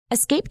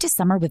Escape to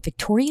summer with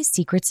Victoria's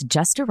Secret's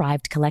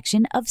just-arrived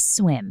collection of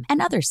swim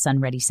and other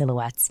sun-ready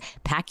silhouettes.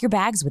 Pack your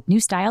bags with new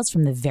styles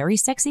from the Very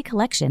Sexy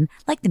collection,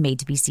 like the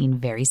made-to-be-seen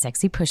Very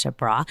Sexy push-up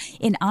bra,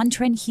 in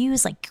on-trend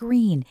hues like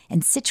green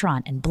and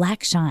citron and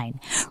black shine.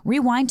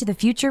 Rewind to the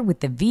future with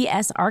the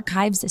VS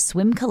Archives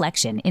swim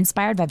collection,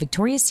 inspired by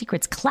Victoria's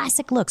Secret's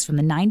classic looks from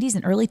the 90s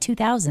and early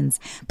 2000s.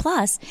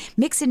 Plus,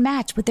 mix and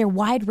match with their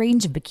wide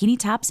range of bikini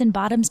tops and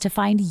bottoms to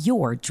find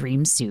your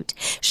dream suit.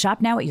 Shop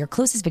now at your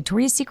closest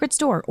Victoria's Secret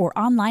store or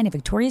online at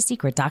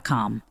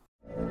victoriassecret.com.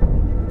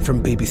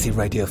 From BBC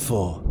Radio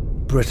 4,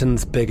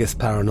 Britain's biggest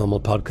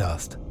paranormal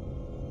podcast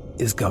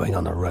is going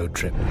on a road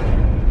trip.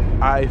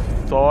 I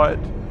thought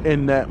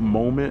in that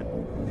moment,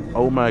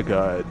 oh my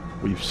God,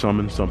 we've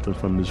summoned something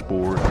from this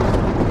board.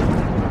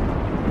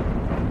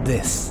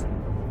 This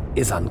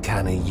is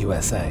Uncanny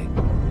USA.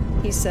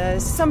 He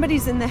says,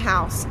 somebody's in the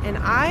house, and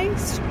I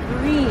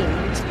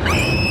screamed.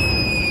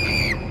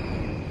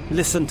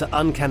 Listen to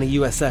Uncanny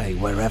USA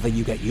wherever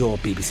you get your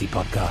BBC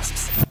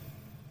podcasts,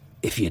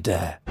 if you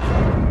dare.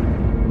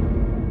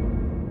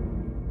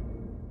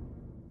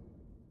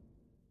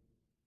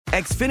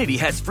 Xfinity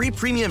has free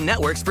premium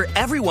networks for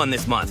everyone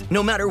this month,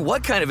 no matter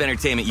what kind of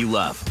entertainment you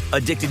love.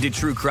 Addicted to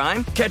true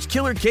crime? Catch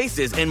killer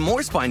cases and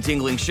more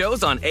spine-tingling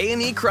shows on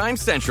A&E Crime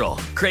Central.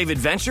 Crave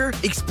adventure?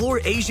 Explore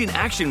Asian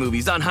action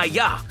movies on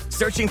Hi-YAH.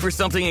 Searching for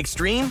something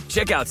extreme?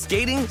 Check out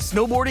skating,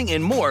 snowboarding,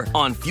 and more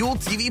on Fuel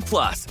TV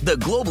Plus, the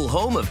global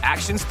home of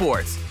action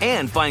sports.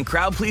 And find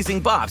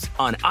crowd-pleasing bops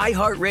on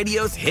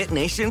iHeartRadio's Hit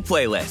Nation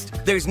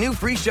playlist. There's new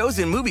free shows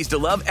and movies to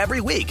love every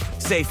week.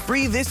 Say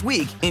free this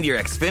week in your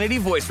Xfinity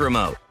voice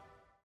remote.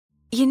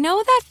 You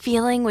know that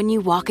feeling when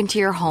you walk into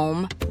your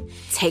home,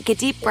 take a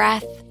deep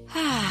breath,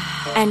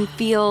 and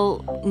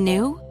feel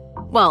new?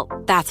 Well,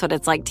 that's what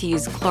it's like to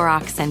use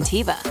Clorox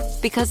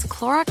Scentiva. Because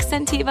Clorox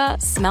Scentiva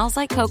smells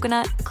like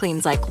coconut,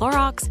 cleans like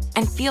Clorox,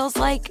 and feels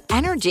like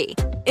energy.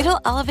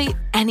 It'll elevate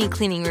any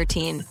cleaning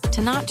routine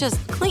to not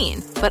just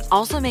clean, but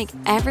also make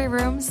every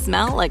room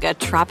smell like a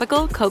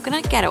tropical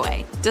coconut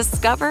getaway.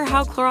 Discover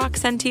how Clorox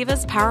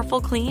Scentiva's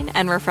powerful clean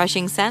and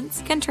refreshing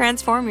scents can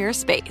transform your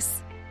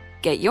space.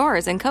 Get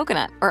yours in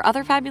coconut or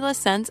other fabulous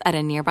scents at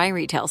a nearby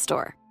retail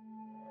store.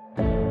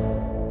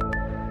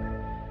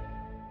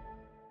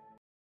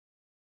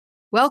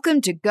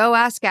 Welcome to Go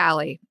Ask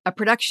Allie, a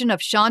production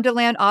of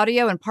Shondaland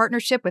Audio in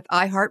partnership with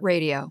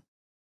iHeartRadio.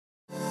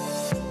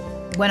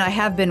 When I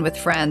have been with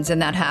friends and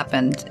that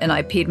happened and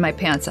I peed my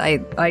pants, I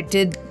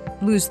did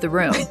lose the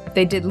room.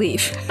 They did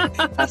leave.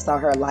 I saw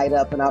her light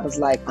up and I was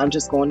like, I'm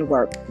just going to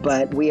work.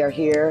 But we are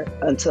here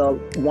until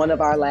one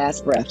of our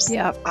last breaths.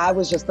 Yeah. I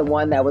was just the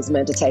one that was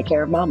meant to take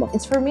care of Mama.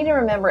 It's for me to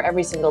remember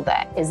every single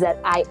day is that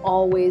I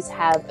always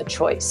have a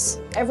choice.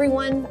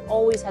 Everyone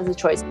always has a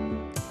choice.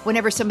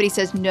 Whenever somebody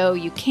says, no,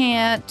 you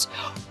can't,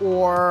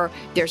 or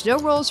there's no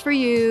rules for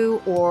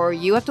you, or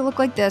you have to look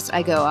like this,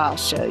 I go, I'll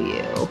show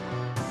you.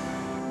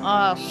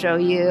 I'll show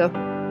you.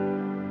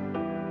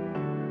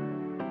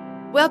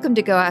 Welcome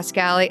to Go Ask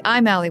Allie.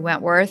 I'm Allie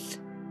Wentworth.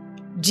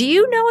 Do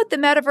you know what the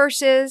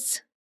metaverse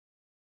is?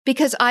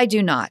 Because I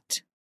do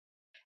not.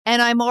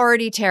 And I'm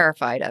already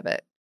terrified of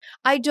it.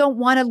 I don't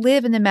want to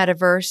live in the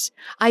metaverse.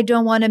 I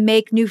don't want to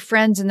make new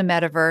friends in the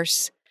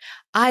metaverse.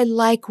 I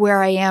like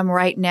where I am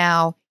right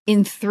now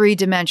in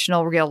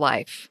three-dimensional real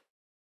life.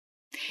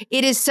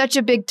 It is such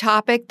a big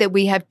topic that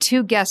we have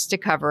two guests to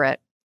cover it.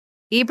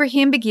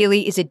 Ibrahim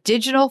Bigili is a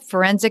digital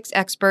forensics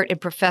expert and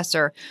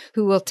professor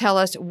who will tell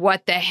us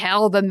what the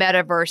hell the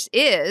metaverse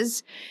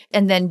is.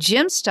 And then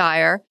Jim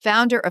Steyer,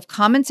 founder of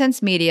Common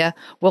Sense Media,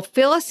 will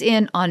fill us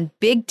in on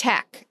big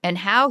tech and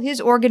how his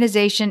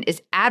organization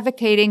is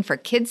advocating for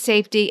kid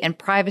safety and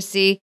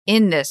privacy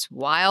in this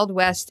wild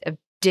west of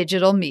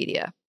digital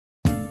media.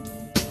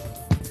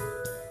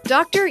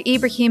 Dr.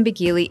 Ibrahim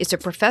Bigili is a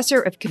professor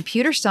of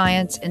computer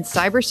science and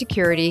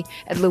cybersecurity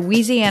at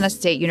Louisiana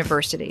State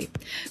University.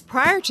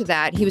 Prior to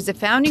that, he was the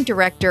founding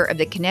director of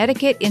the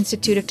Connecticut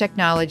Institute of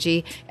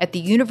Technology at the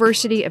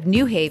University of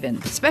New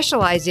Haven,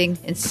 specializing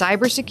in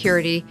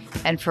cybersecurity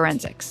and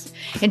forensics.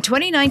 In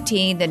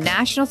 2019, the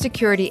National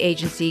Security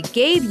Agency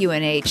gave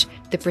UNH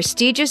the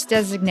prestigious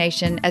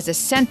designation as a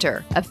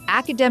center of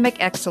academic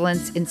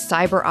excellence in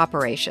cyber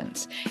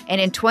operations.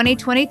 And in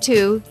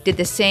 2022, did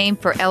the same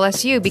for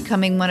LSU,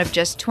 becoming one of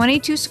just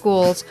 22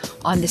 schools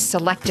on the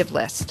selective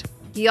list.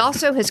 He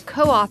also has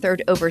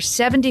co-authored over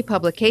 70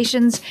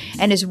 publications,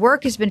 and his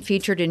work has been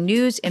featured in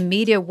news and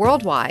media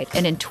worldwide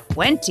and in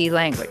 20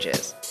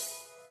 languages.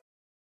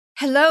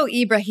 Hello,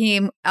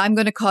 Ibrahim. I'm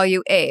going to call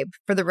you Abe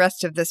for the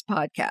rest of this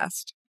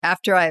podcast,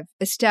 after I've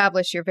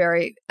established your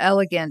very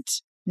elegant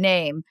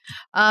name.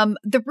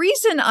 The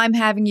reason I'm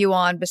having you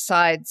on,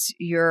 besides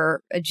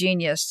you're a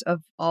genius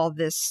of all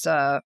this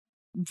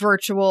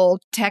virtual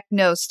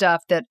techno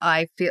stuff that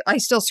I feel, I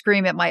still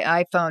scream at my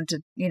iPhone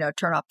to,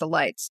 turn off the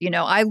lights.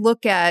 I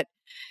look at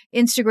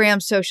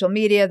Instagram, social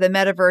media, the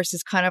metaverse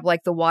is kind of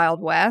like the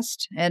Wild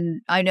West.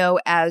 And I know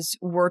as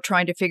we're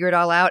trying to figure it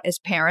all out, as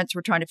parents,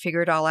 we're trying to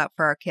figure it all out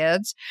for our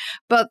kids.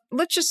 But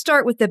let's just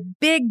start with the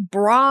big,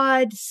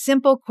 broad,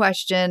 simple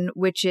question,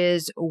 which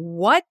is,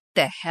 what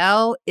the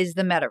hell is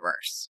the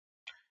metaverse?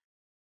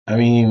 I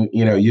mean,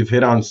 you've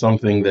hit on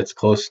something that's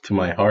close to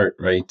my heart,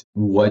 right?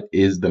 What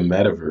is the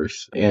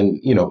metaverse?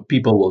 And,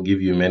 people will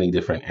give you many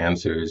different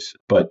answers,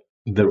 but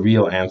the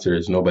real answer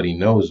is nobody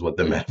knows what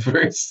the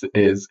metaverse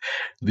is,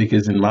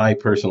 because in my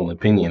personal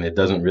opinion, it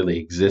doesn't really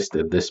exist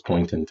at this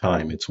point in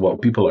time. It's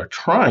what people are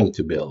trying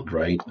to build,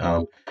 right?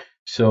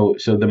 So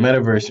the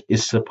metaverse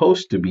is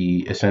supposed to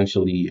be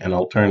essentially an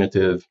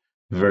alternative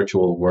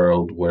virtual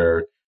world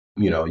where,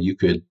 you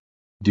could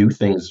do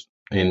things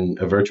in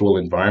a virtual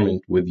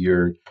environment with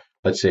your,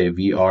 let's say,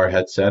 VR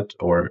headset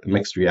or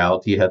mixed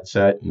reality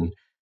headset, and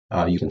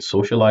you can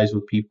socialize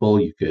with people,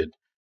 you could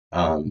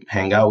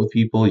hang out with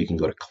people, you can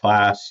go to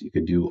class, you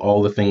could do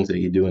all the things that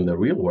you do in the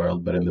real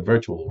world, but in the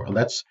virtual world.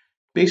 That's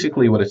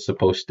basically what it's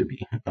supposed to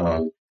be.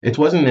 It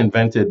wasn't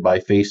invented by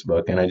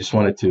Facebook, and I just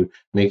wanted to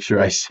make sure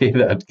I say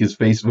that, because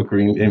Facebook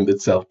renamed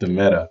itself to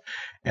Meta,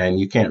 and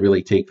you can't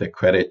really take the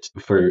credit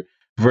for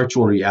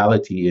virtual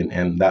reality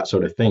and that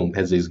sort of thing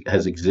has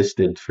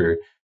existed for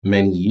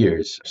many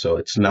years. So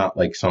it's not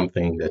like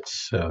something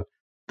that's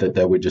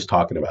that we're just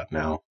talking about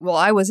now. Well,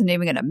 I wasn't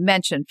even going to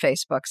mention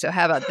Facebook, so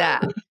how about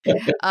that?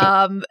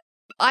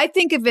 I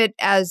think of it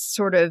as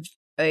sort of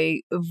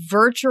a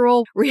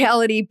virtual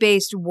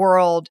reality-based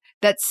world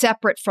that's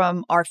separate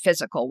from our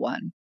physical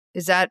one.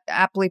 Is that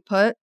aptly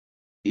put?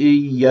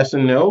 Yes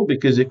and no,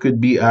 because it could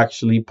be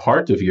actually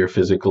part of your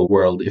physical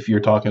world if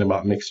you're talking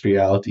about mixed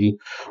reality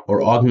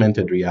or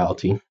augmented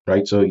reality,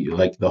 right? So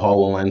like the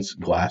HoloLens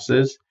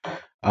glasses,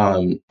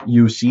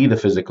 you see the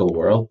physical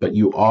world, but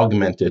you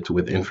augment it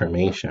with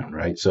information,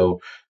 right? So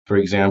for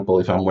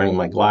example, if I'm wearing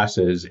my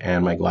glasses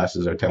and my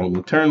glasses are telling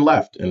me turn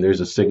left, and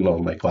there's a signal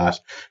in my glass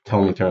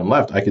telling me turn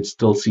left, I could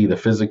still see the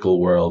physical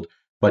world,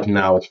 but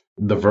now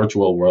the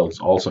virtual world is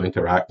also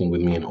interacting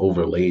with me and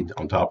overlaid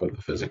on top of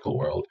the physical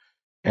world.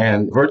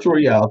 And virtual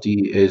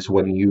reality is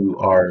when you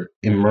are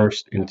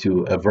immersed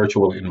into a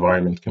virtual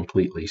environment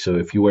completely. So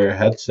if you wear a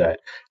headset,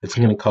 it's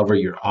going to cover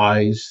your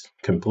eyes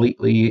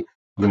completely.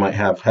 You might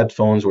have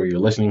headphones where you're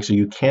listening, so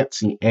you can't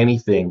see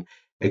anything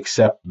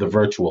except the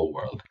virtual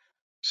world.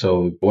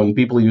 So when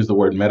people use the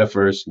word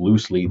metaverse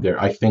loosely,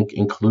 they're, I think,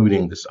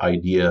 including this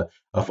idea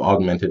of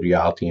augmented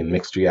reality and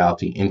mixed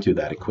reality into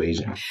that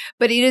equation.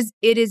 But it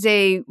is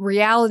a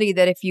reality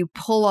that if you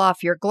pull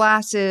off your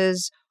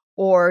glasses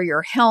or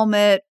your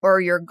helmet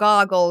or your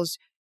goggles,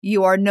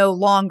 you are no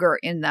longer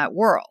in that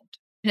world.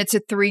 And it's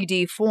a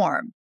 3D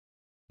form.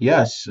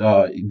 Yes,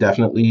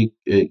 definitely.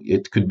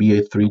 It could be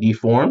a 3D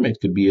form. It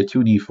could be a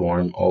 2D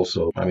form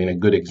also. I mean, a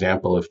good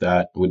example of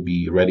that would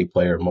be Ready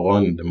Player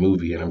One, the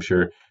movie, and I'm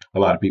sure a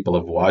lot of people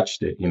have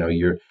watched it.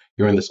 You're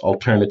in this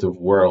alternative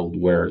world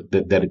where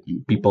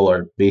people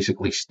are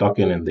basically stuck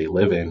in and they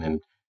live in,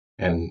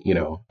 and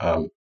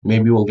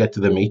maybe we'll get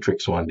to the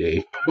Matrix one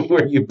day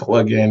where you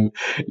plug in,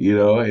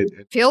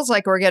 It feels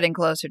like we're getting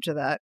closer to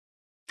that.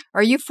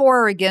 Are you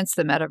for or against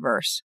the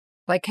metaverse?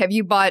 Like, have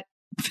you bought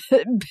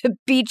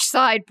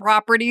beachside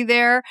property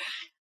there?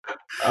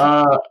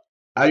 I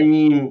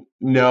mean,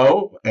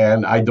 no,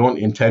 and I don't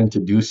intend to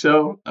do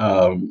so.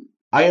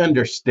 I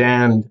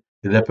understand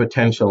the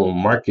potential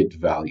market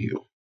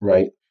value,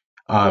 right?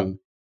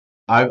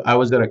 I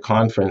was at a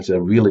conference,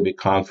 a really big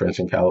conference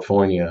in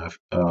California,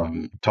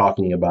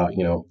 talking about,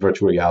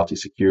 virtual reality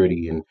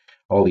security and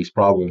all these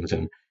problems.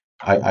 And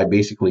I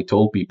basically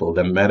told people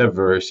the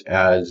metaverse,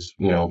 as,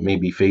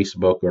 maybe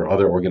Facebook or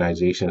other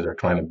organizations are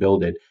trying to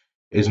build it,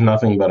 is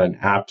nothing but an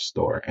app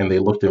store. And they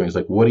looked at me and was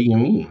like, what do you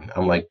mean?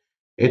 I'm like,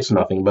 it's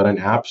nothing but an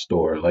app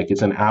store. Like,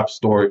 it's an app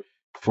store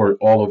for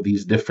all of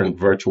these different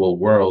virtual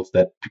worlds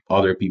that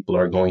other people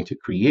are going to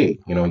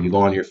create. You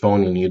go on your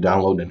phone and you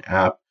download an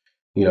app,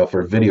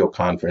 for video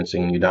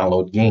conferencing, and you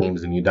download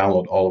games and you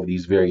download all of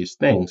these various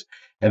things,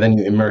 and then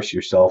you immerse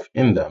yourself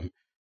in them.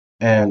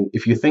 And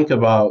if you think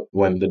about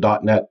when the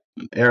 .NET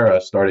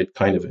era started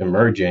kind of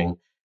emerging,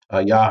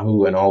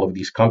 Yahoo and all of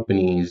these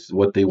companies,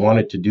 what they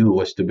wanted to do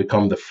was to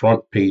become the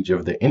front page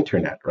of the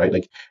internet, right?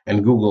 Like,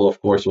 and Google, of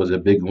course, was a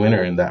big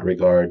winner in that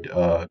regard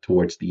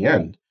towards the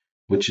end,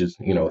 which is,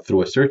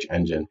 through a search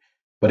engine.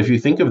 But if you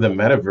think of the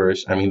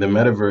metaverse, I mean, the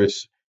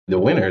metaverse, the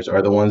winners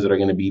are the ones that are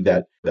going to be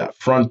that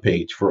front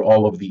page for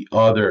all of the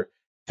other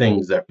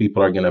things that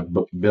people are going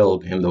to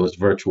build in those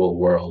virtual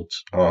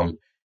worlds.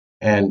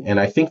 And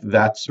I think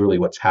that's really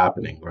what's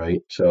happening,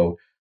 right? So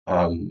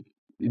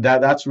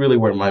that's really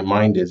where my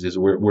mind is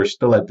we're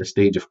still at the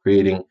stage of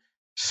creating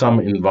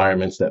some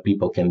environments that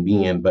people can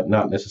be in, but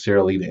not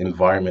necessarily the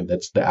environment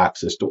that's the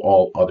access to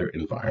all other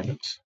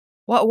environments.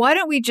 Well, why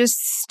don't we just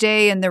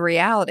stay in the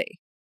reality?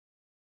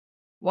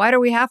 Why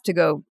do we have to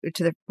go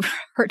to the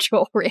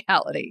virtual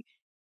reality?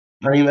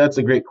 I mean, that's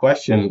a great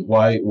question.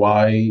 Why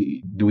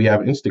do we have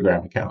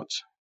Instagram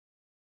accounts?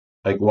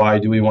 Like, why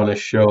do we want to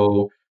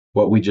show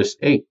what we just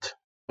ate?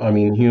 I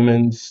mean,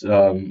 humans,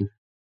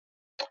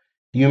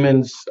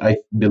 humans, I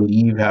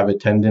believe, have a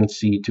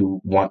tendency to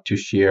want to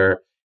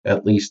share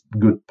at least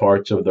good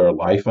parts of their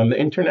life on the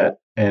internet.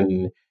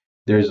 And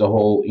there's a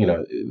whole,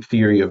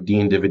 theory of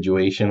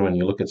de-individuation when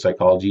you look at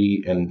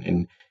psychology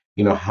and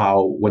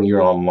how when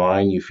you're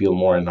online, you feel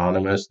more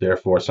anonymous.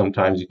 Therefore,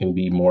 sometimes you can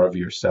be more of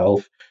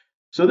yourself.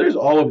 So there's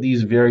all of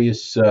these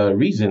various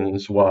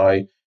reasons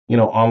why,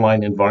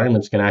 online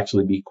environments can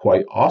actually be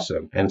quite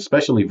awesome, and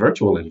especially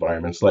virtual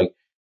environments. Like,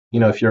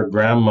 if your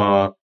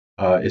grandma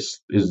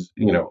is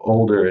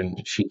older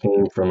and she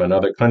came from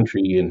another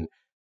country and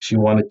she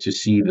wanted to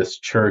see this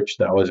church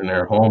that was in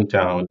her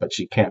hometown, but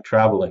she can't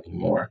travel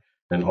anymore,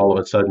 and all of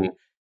a sudden,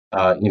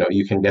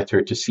 you can get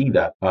her to see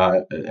that,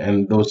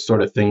 and those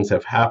sort of things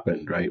have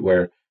happened, right?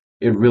 Where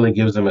it really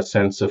gives them a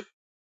sense of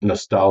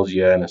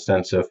nostalgia and a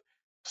sense of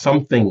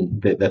something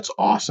that's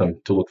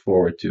awesome to look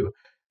forward to.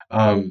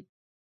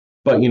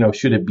 But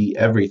should it be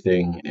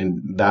everything?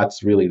 And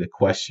that's really the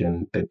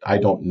question that I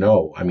don't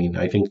know. I mean,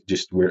 I think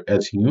just we're,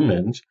 as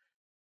humans,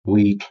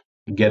 we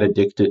get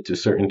addicted to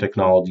certain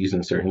technologies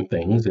and certain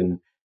things, and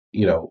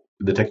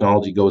the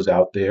technology goes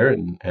out there,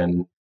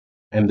 and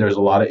there's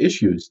a lot of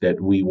issues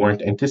that we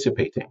weren't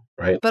anticipating,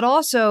 right? But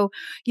also,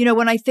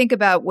 when I think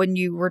about when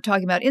you were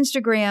talking about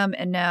Instagram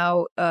and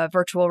now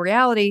virtual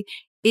reality,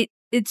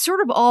 it sort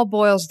of all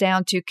boils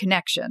down to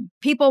connection.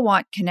 People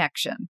want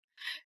connection.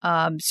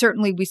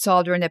 Certainly, we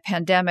saw during the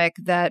pandemic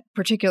that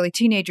particularly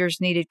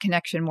teenagers needed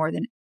connection more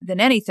than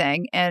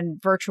anything,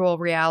 and virtual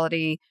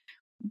reality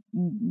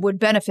would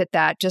benefit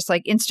that, just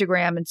like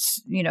Instagram and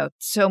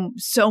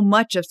so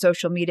much of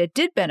social media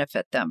did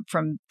benefit them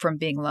from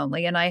being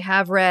lonely. And I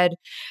have read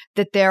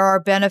that there are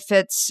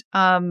benefits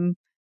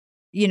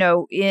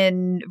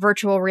in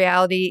virtual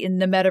reality, in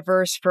the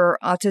metaverse, for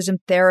autism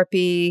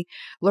therapy,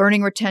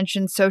 learning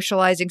retention,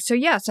 socializing. So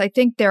yes, I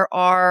think there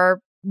are,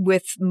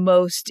 with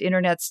most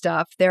internet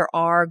stuff, there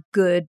are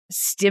good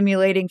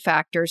stimulating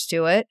factors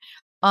to it.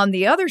 On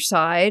the other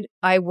side,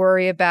 I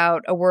worry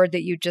about a word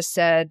that you just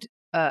said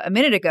a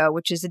minute ago,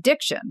 which is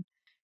addiction,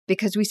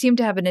 because we seem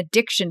to have an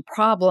addiction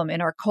problem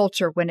in our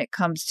culture when it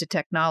comes to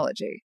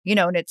technology,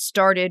 and it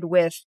started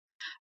with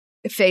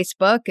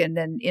Facebook and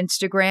then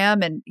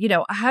Instagram. And,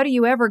 how do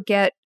you ever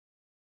get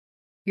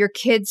your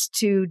kids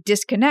to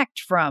disconnect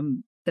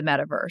from the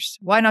metaverse?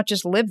 Why not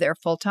just live there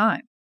full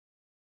time?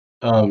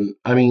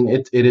 I mean,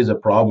 it is a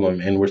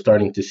problem, and we're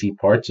starting to see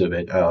parts of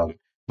it.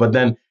 But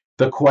then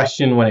the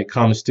question when it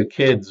comes to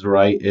kids,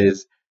 right,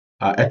 is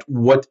at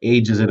what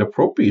age is it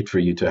appropriate for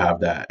you to have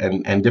that?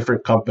 And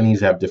different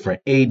companies have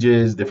different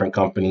ages, different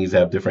companies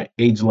have different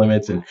age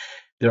limits, and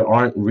there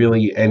aren't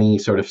really any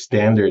sort of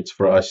standards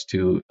for us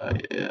to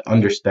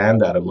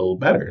understand that a little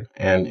better.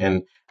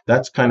 And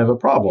that's kind of a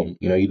problem.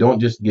 You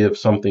don't just give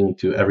something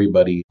to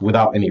everybody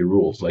without any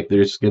rules. Like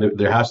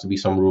there has to be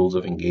some rules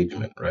of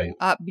engagement, right?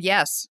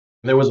 Yes.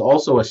 There was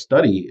also a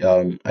study,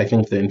 I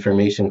think the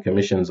Information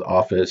Commission's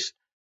office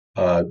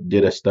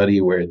did a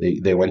study where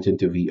they went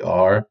into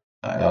VR.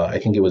 I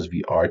think it was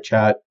VR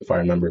chat, if I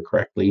remember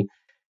correctly.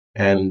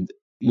 And,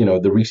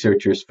 the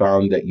researchers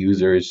found that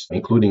users,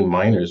 including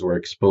minors, were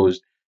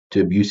exposed to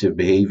abusive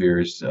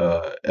behaviors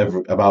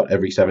about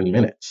every 7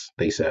 minutes,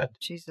 they said.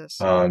 Jesus.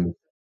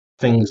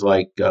 Things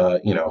like,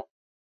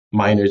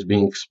 minors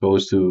being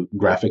exposed to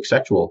graphic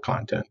sexual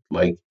content.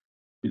 Like,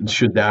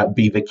 should that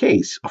be the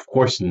case? Of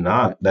course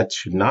not. That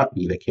should not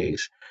be the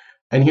case.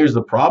 And here's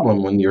the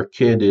problem: when your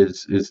kid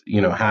is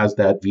has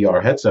that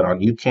VR headset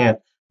on, you can't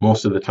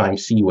most of the time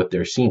see what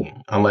they're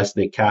seeing unless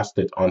they cast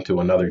it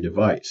onto another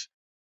device.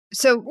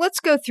 So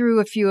let's go through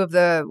a few of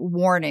the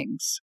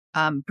warnings,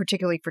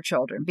 particularly for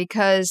children,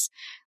 because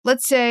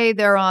let's say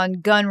they're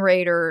on Gun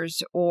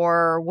Raiders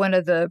or one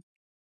of the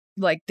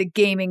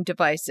gaming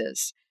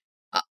devices.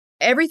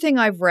 Everything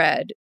I've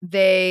read,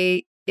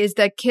 is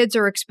that kids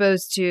are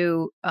exposed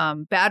to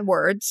bad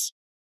words,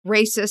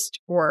 racist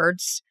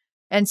words,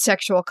 and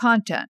sexual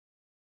content.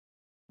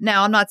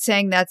 Now, I'm not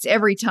saying that's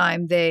every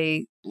time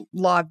they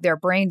log their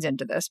brains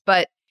into this,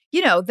 but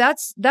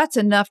that's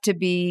enough to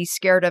be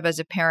scared of as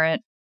a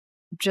parent.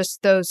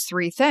 Just those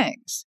three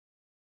things.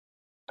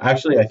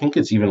 Actually, I think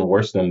it's even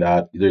worse than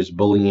that. There's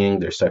bullying,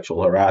 there's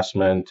sexual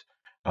harassment,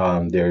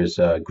 there's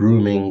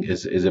grooming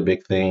is a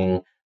big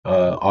thing.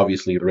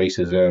 Obviously,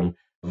 racism,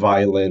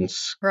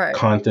 violence, right.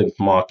 Content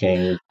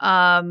mocking.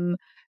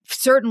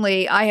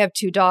 Certainly, I have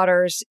two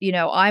daughters.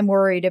 I'm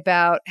worried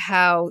about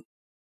how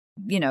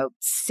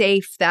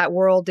safe that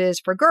world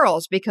is for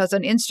girls, because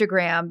on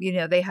Instagram,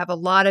 they have a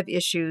lot of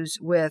issues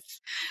with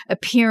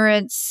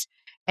appearance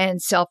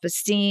and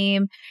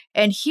self-esteem.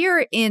 And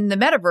here in the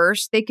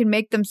metaverse, they can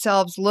make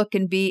themselves look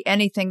and be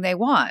anything they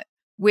want,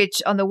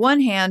 which on the one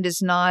hand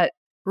is not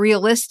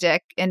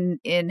realistic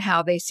in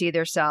how they see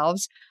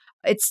themselves.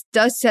 It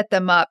does set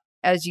them up,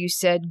 as you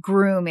said,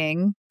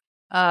 grooming.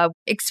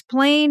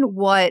 Explain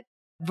what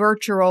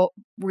virtual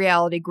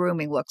reality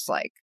grooming looks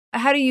like.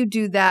 How do you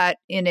do that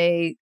in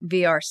a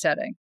VR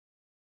setting?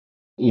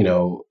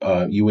 You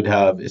would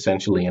have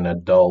essentially an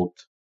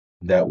adult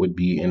that would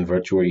be in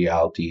virtual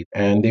reality,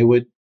 and they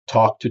would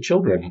talk to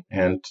children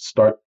and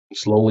start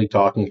slowly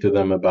talking to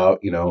them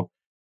about,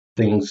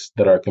 things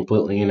that are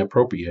completely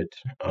inappropriate,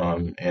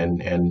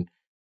 and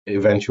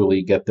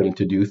eventually get them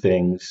to do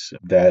things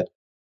that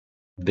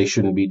they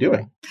shouldn't be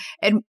doing.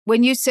 And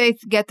when you say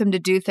get them to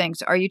do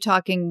things, are you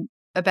talking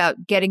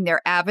about getting their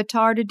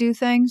avatar to do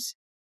things?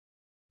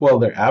 Well,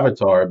 their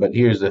avatar, but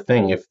here's the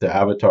thing. If the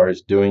avatar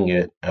is doing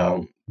it,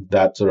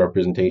 that's a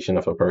representation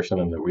of a person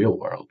in the real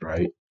world,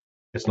 right?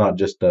 It's not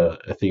just a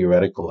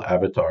theoretical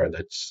avatar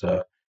that's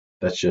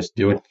just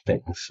doing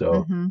things.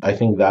 So I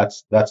think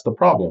that's the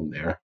problem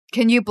there.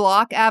 Can you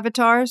block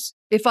avatars?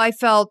 If I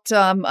felt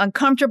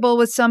uncomfortable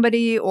with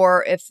somebody,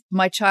 or if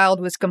my child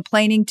was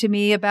complaining to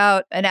me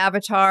about an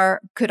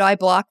avatar, could I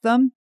block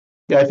them?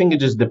 Yeah, I think it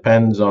just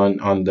depends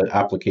on the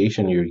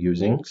application you're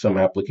using. Some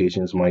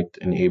applications might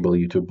enable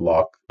you to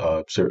block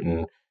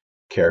certain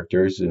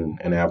characters and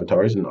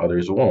avatars, and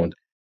others won't.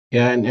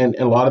 Yeah, and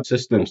a lot of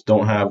systems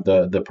don't have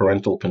the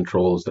parental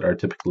controls that are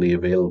typically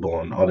available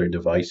on other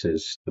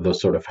devices,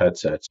 those sort of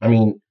headsets. I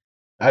mean,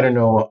 I don't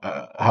know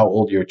how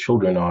old your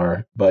children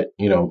are, but,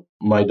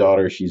 my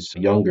daughter, she's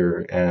younger,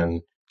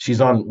 and she's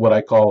on what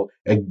I call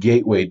a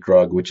gateway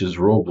drug, which is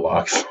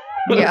Roblox.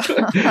 Yeah.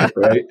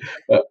 Right?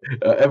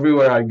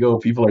 Everywhere I go,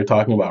 people are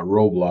talking about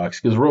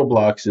Roblox, because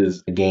Roblox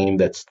is a game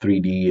that's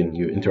 3D and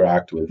you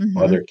interact with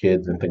other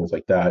kids and things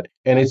like that.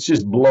 And it's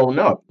just blown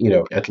up.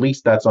 At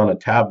least that's on a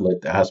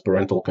tablet that has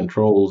parental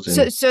controls.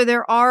 And So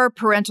there are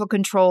parental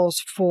controls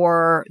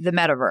for the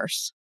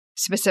metaverse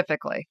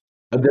specifically.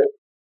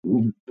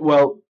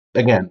 Well,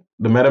 again,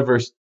 the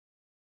metaverse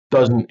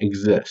doesn't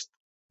exist.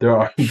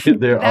 There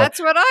That's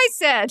what I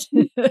said.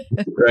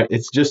 Right.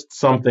 It's just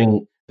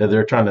something that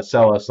they're trying to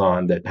sell us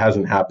on that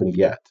hasn't happened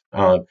yet.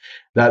 But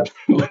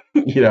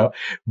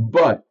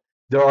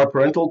there are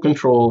parental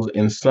controls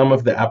in some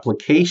of the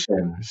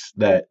applications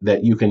that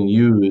you can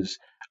use,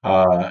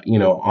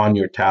 on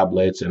your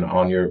tablets and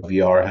on your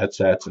VR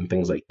headsets and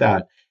things like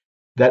that.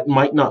 That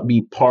might not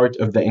be part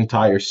of the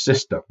entire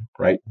system,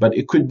 right? But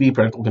it could be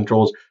parental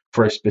controls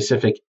for a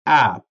specific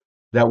app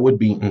that would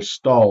be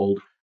installed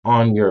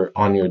on your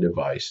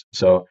device.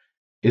 So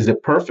is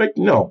it perfect?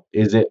 No.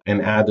 Is it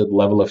an added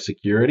level of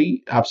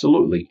security?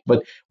 Absolutely.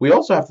 But we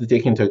also have to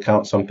take into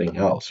account something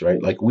else,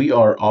 right? Like, we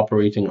are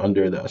operating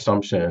under the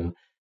assumption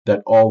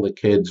that all the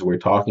kids we're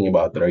talking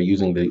about that are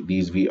using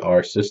these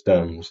VR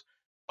systems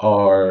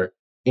are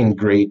in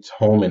great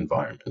home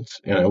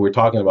environments. We're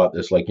talking about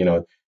this like,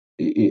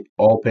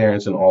 all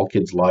parents and all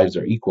kids' lives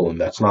are equal, and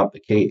that's not the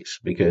case,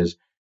 because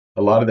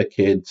a lot of the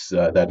kids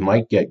that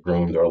might get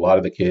groomed, or a lot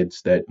of the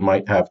kids that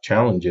might have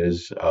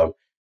challenges,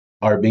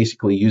 are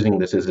basically using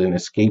this as an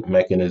escape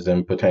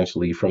mechanism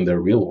potentially from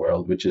their real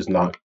world, which is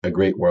not a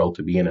great world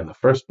to be in the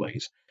first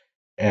place.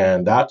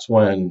 And that's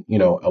when,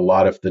 a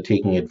lot of the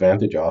taking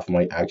advantage of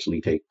might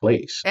actually take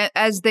place.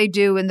 As they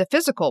do in the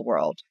physical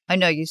world. I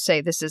know you say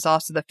this is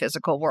also the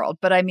physical world,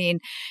 but I mean,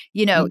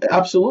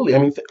 Absolutely. I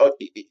mean,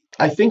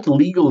 I think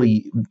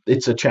legally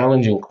it's a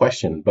challenging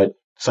question, but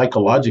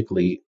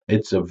psychologically,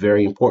 it's a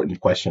very important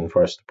question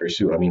for us to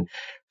pursue. I mean,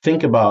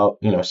 think about,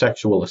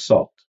 sexual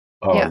assault.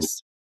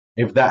 Yes.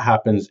 If that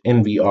happens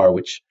in VR,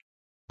 which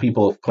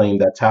people have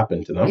claimed that's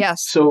happened to them.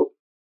 Yes. So,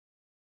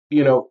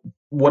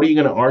 what are you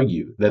going to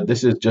argue? That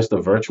this is just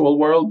a virtual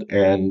world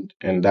and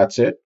that's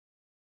it?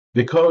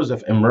 Because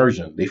of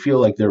immersion, they feel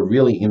like they're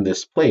really in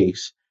this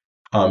place,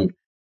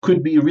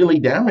 could be really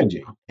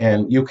damaging.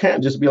 And you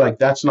can't just be like,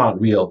 that's not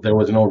real. There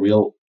was no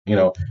real,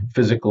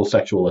 physical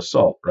sexual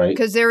assault, right?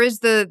 Because there is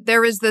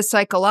the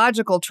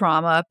psychological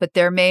trauma, but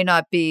there may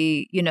not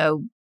be,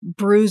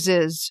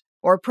 bruises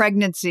or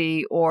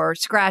pregnancy or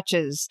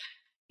scratches.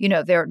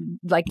 They're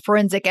like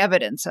forensic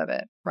evidence of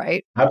it,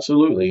 right?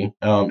 Absolutely.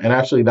 And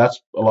actually,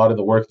 that's a lot of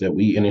the work that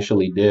we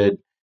initially did.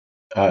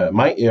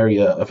 My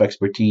area of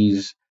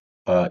expertise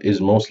is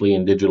mostly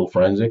in digital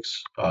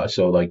forensics.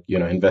 So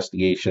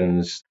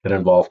investigations that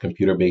involve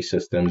computer-based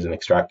systems and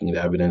extracting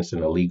the evidence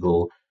in a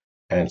legal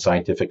and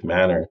scientific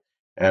manner.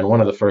 And one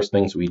of the first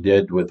things we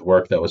did with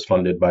work that was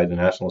funded by the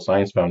National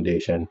Science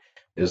Foundation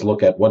is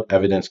look at what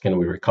evidence can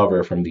we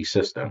recover from these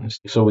systems,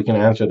 so we can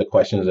answer the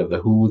questions of the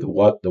who, the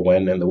what, the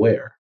when, and the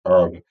where.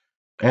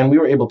 And we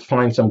were able to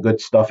find some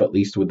good stuff, at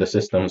least with the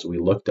systems we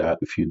looked at,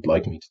 if you'd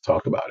like me to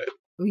talk about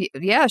it.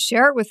 Yeah,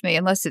 share it with me,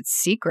 unless it's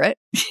secret.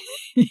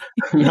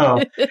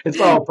 No,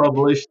 it's all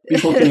published.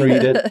 People can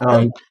read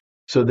it.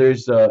 So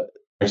there's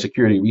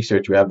security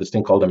research. We have this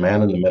thing called a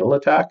man-in-the-middle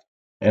attack.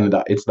 And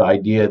it's the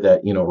idea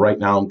that, right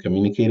now I'm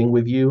communicating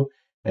with you.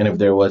 And if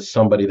there was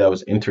somebody that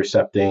was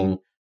intercepting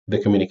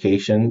the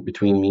communication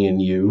between me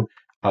and you,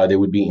 they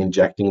would be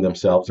injecting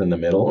themselves in the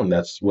middle. And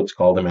that's what's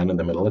called a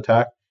man-in-the-middle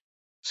attack.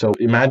 So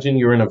imagine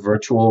you're in a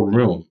virtual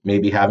room,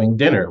 maybe having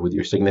dinner with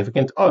your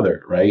significant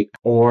other, right?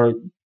 Or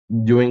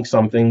doing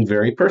something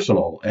very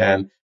personal.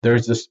 And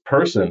there's this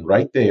person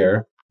right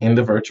there in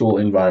the virtual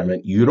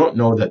environment. You don't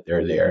know that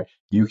they're there.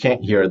 You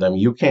can't hear them.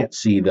 You can't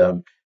see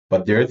them,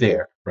 but they're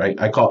there, right?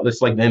 I call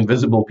this like the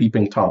invisible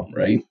peeping Tom,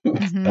 right?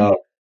 Mm-hmm.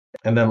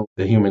 And then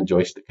the human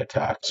joystick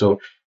attack. So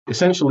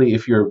essentially,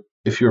 if you're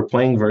if you're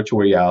playing virtual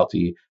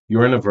reality,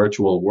 you're in a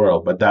virtual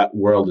world, but that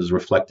world is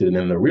reflected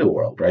in the real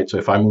world, right? So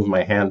if I move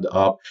my hand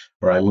up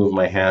or I move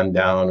my hand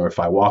down, or if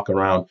I walk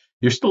around,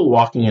 you're still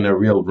walking in a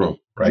real room,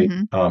 right?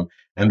 Mm-hmm.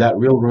 And that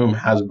real room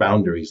has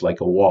boundaries like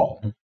a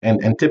wall.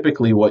 And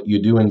typically what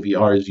you do in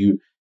VR is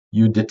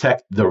you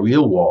detect the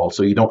real wall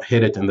so you don't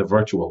hit it in the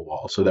virtual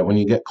wall, so that when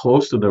you get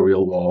close to the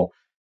real wall,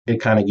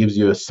 it kind of gives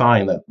you a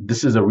sign that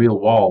this is a real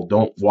wall,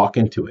 don't walk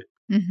into it.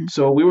 Mm-hmm.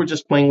 So we were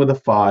just playing with a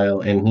file,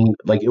 and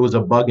it was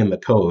a bug in the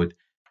code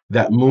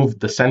that moved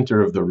the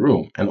center of the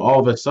room. And all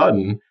of a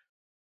sudden,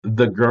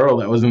 the girl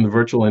that was in the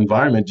virtual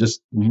environment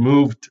just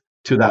moved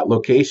to that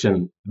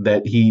location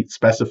that he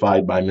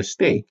specified by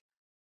mistake.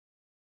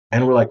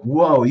 And we're like,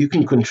 whoa, you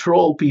can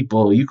control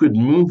people, you could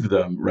move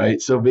them,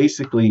 right? So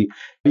basically,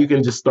 you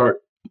can just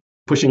start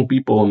pushing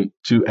people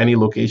to any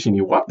location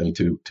you want them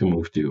to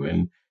move to.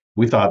 And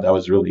we thought that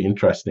was really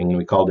interesting, and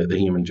we called it the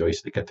human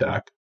joystick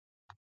attack.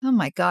 Oh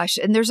my gosh.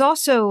 And there's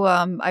also,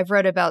 I've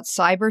read about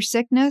cyber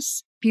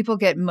sickness. People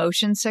get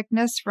motion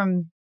sickness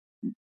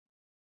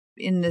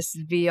in this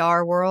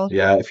VR world.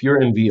 Yeah, if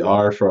you're in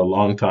VR for a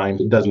long time,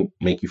 it doesn't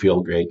make you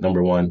feel great,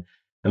 number one.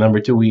 And number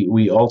two,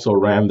 we also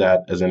ran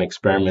that as an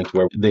experiment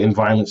where the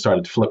environment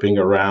started flipping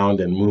around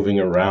and moving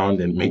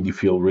around and made you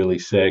feel really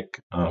sick.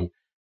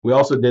 We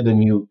also did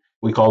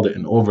we called it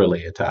an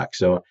overlay attack.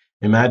 So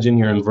imagine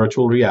you're in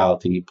virtual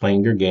reality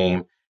playing your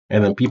game,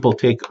 and then people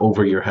take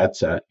over your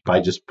headset by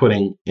just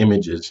putting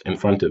images in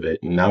front of it,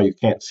 and now you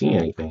can't see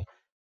anything.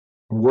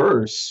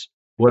 Worse,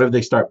 what if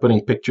they start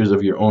putting pictures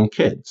of your own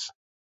kids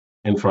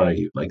in front of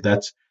you? Like,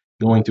 that's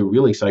going to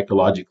really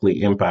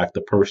psychologically impact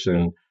the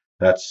person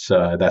that's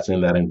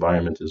in that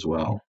environment as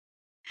well.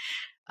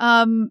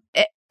 I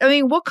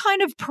mean, what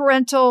kind of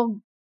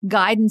parental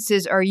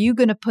guidances are you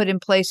going to put in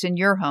place in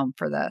your home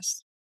for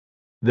this?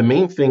 The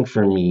main thing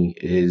for me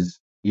is,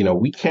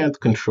 we can't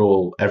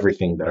control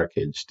everything that our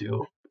kids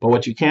do. But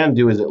what you can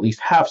do is at least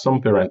have some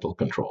parental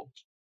controls.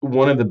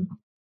 One of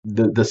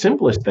the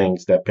simplest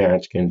things that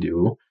parents can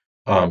do,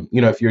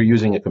 if you're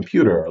using a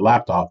computer or a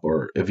laptop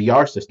or a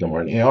VR system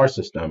or an AR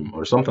system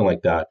or something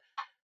like that,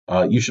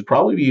 you should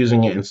probably be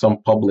using it in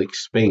some public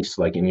space,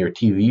 like in your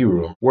TV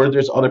room, where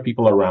there's other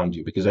people around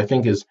you. Because I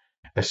think as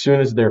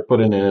soon as they're put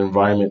in an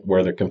environment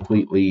where they're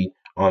completely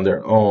on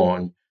their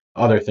own,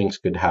 other things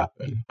could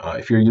happen.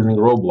 If you're using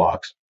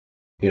Roblox,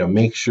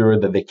 make sure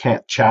that they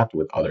can't chat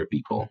with other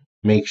people.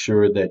 Make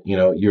sure that,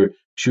 you're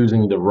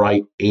choosing the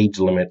right age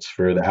limits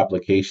for the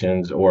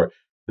applications or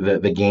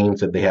the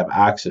games that they have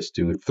access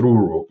to through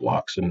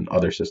Roblox and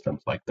other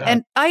systems like that.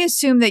 And I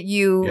assume that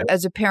you,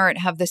 as a parent,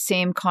 have the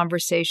same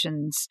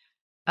conversations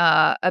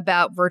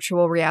about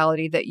virtual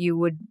reality that you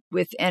would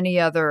with any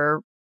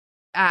other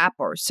app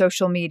or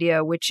social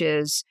media, which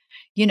is,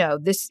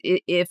 this,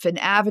 if an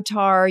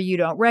avatar you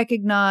don't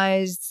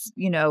recognize,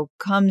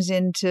 comes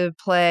into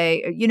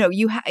play,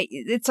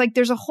 it's like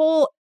there's a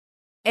whole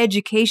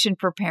education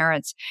for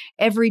parents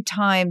every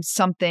time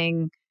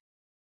something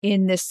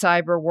in this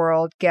cyber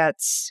world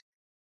gets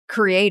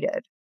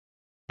created.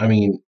 I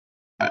mean,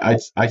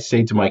 I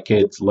say to my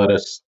kids, let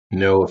us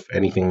know if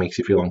anything makes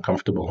you feel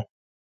uncomfortable.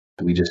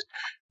 We just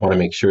want to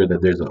make sure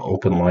that there's an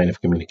open line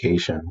of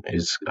communication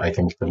is, I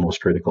think, the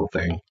most critical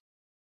thing.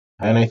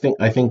 And I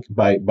think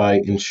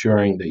by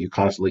ensuring that you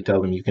constantly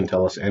tell them you can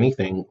tell us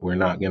anything, we're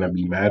not going to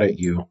be mad at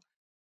you.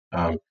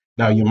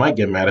 Now you might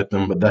get mad at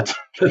them, but that's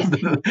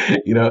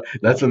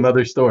that's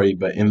another story.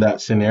 But in that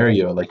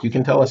scenario, like, you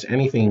can tell us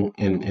anything,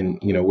 and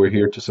we're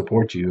here to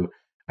support you,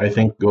 I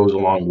think goes a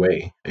long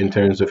way in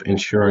terms of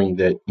ensuring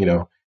that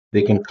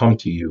they can come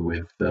to you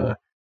with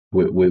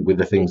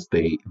the things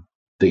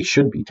they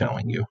should be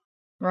telling you.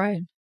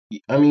 Right.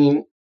 I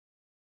mean,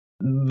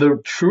 the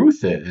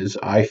truth is,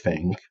 I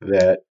think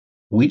that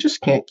we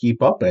just can't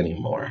keep up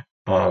anymore.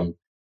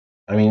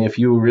 I mean, if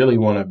you really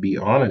want to be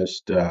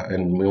honest,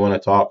 and we want to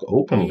talk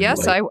openly.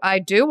 Yes, I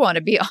do want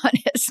to be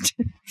honest.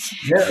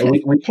 Yeah,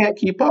 we can't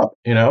keep up,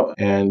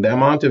 and the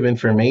amount of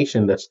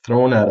information that's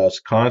thrown at us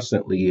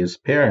constantly as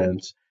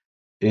parents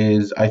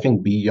is, I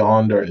think,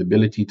 beyond our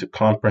ability to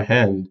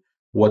comprehend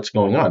what's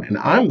going on. And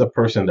I'm the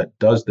person that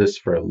does this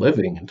for a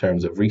living in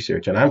terms of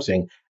research, and I'm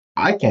saying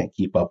I can't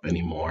keep up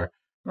anymore.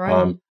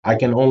 Right. I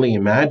can only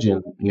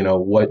imagine,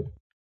 what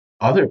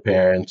other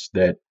parents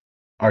that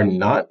are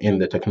not in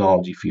the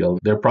technology field,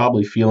 they're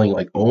probably feeling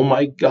like, oh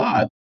my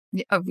God.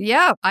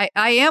 Yeah, I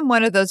am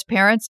one of those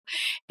parents.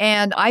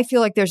 And I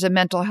feel like there's a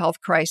mental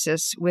health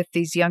crisis with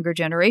these younger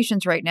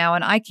generations right now.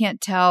 And I can't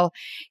tell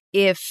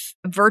if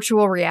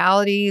virtual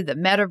reality, the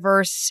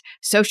metaverse,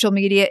 social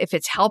media, if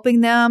it's helping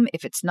them,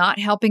 if it's not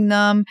helping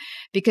them.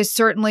 Because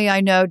certainly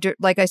I know,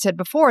 like I said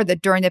before,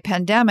 that during the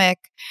pandemic,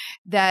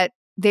 that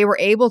they were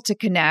able to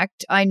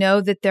connect. I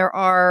know that there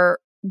are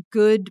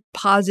good,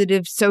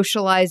 positive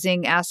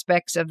socializing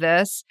aspects of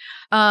this.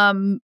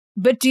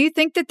 But do you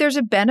think that there's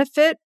a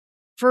benefit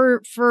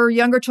for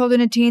younger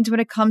children and teens when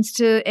it comes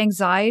to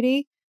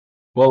anxiety?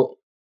 Well,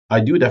 I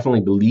do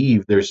definitely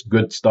believe there's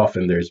good stuff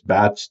and there's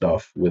bad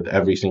stuff with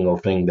every single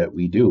thing that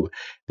we do.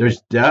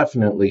 There's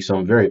definitely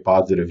some very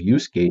positive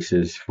use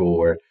cases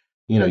for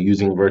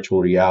using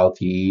virtual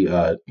reality,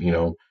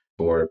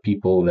 for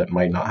people that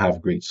might not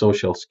have great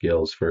social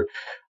skills, for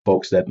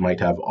folks that might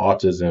have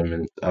autism,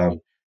 and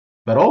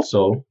but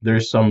also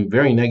there's some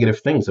very negative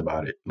things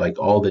about it, like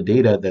all the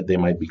data that they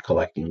might be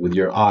collecting with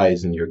your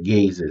eyes and your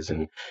gazes,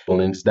 and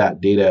is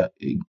that data,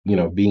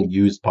 being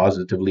used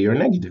positively or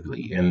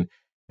negatively, and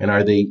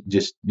are they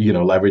just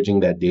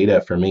leveraging that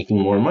data for making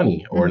more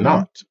money or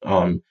not?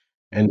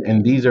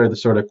 And these are the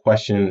sort of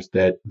questions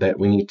that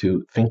we need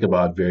to think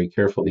about very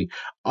carefully,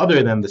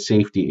 other than the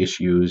safety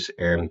issues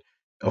and,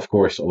 of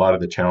course, a lot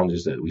of the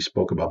challenges that we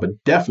spoke about.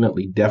 But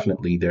definitely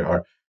there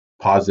are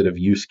positive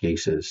use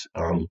cases.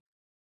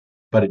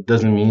 But it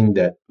doesn't mean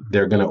that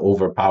they're going to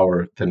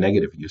overpower the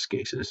negative use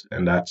cases.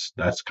 And that's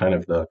kind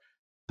of the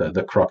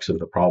crux of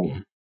the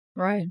problem.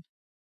 Right.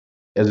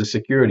 As a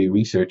security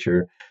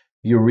researcher,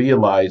 you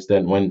realize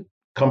that when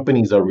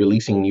companies are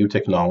releasing new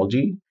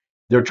technology,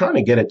 they're trying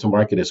to get it to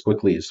market as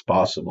quickly as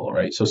possible,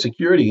 right? So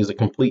security is a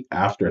complete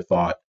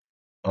afterthought.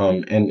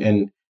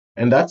 And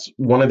that's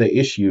one of the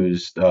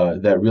issues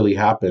that really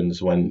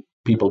happens when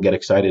people get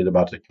excited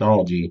about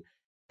technology.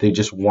 They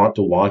just want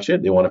to launch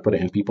it. They want to put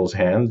it in people's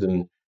hands,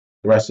 and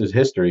the rest is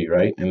history,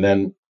 right? And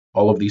then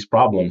all of these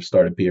problems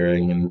start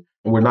appearing, and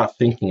we're not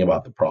thinking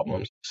about the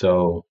problems.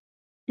 So,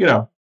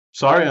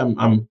 sorry,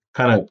 I'm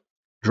kind of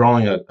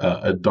drawing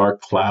a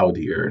dark cloud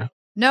here.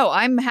 No,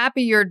 I'm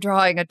happy you're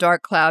drawing a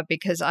dark cloud,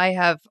 because I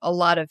have a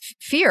lot of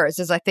fears,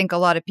 as I think a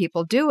lot of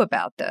people do,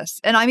 about this.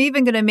 And I'm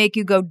even going to make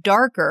you go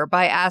darker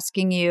by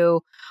asking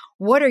you,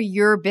 what are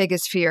your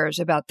biggest fears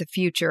about the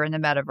future in the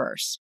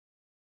metaverse?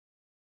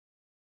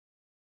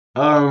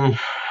 I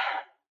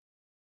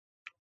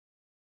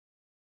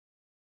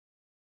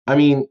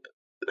mean,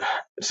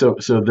 so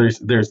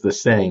there's the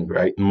saying,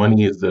 right?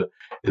 Money is the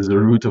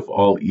root of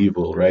all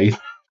evil, right?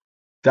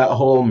 That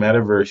whole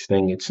metaverse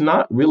thing, it's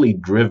not really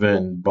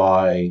driven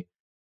by,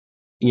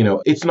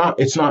 it's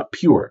not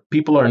pure.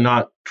 People are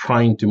not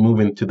trying to move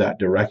into that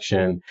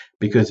direction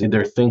because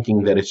they're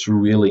thinking that it's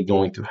really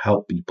going to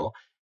help people.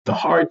 The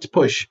hard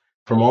push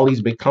from all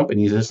these big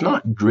companies is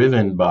not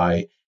driven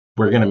by,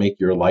 we're going to make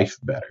your life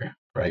better,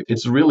 right?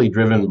 It's really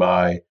driven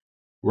by,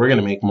 we're going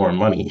to make more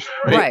money,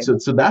 right? So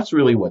that's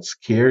really what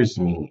scares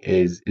me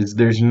is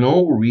there's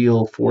no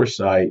real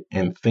foresight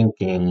and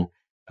thinking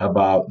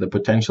about the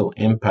potential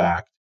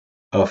impact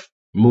of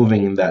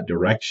moving in that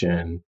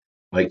direction,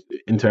 like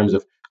in terms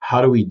of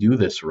how do we do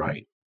this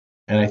right?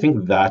 And I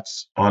think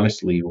that's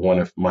honestly one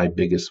of my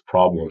biggest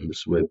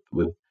problems with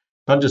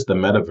not just the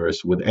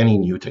metaverse, with any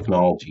new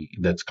technology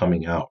that's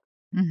coming out.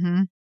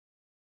 Mm-hmm.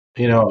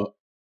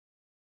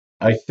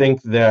 I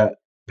think that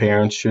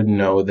parents should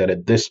know that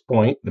at this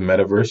point, the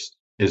metaverse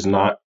is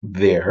not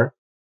there,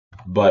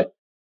 but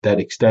that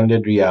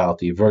extended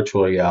reality,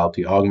 virtual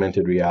reality,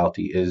 augmented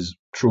reality is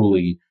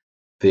truly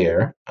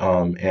there.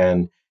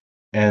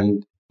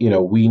 And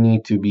we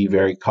need to be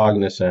very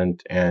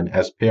cognizant. And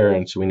as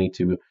parents, we need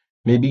to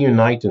maybe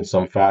unite in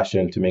some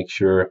fashion to make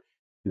sure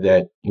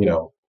that,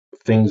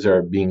 things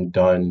are being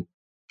done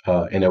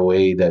in a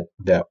way that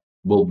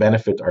will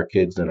benefit our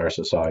kids and our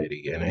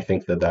society. And I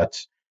think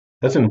that's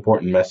an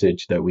important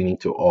message that we need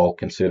to all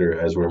consider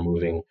as we're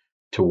moving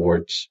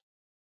towards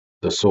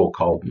the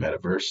so-called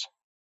metaverse.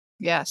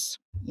 Yes.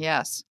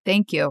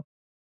 Thank you.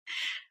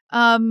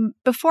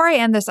 Before I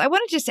end this, I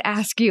want to just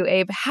ask you,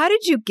 Abe, how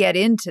did you get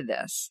into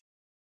this?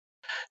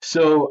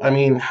 So,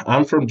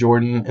 I'm from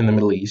Jordan in the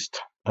Middle East,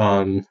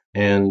 and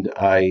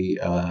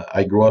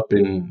I grew up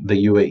in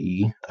the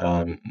UAE,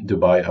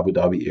 Dubai, Abu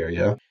Dhabi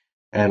area.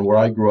 And where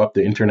I grew up,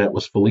 the internet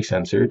was fully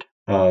censored.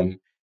 And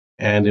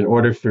in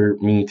order for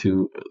me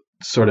to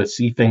sort of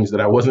see things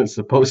that I wasn't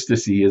supposed to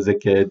see as a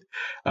kid,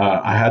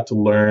 I had to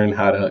learn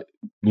how to,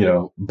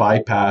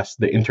 bypass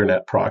the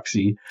internet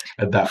proxy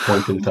at that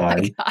point in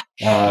time.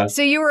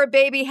 So you were a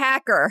baby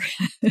hacker.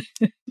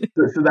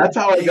 So that's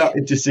how I got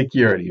into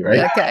security,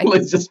 right? Okay.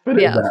 Let's just put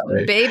it that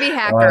way. Baby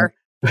hacker.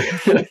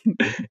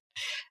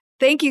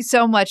 Thank you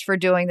so much for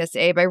doing this,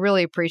 Abe. I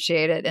really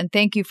appreciate it. And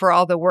thank you for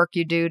all the work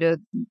you do to,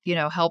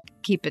 help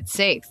keep it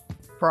safe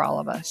for all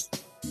of us.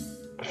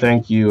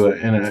 Thank you.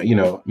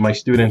 And, my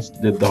students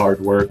did the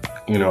hard work.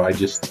 I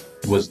just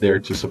was there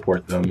to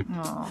support them.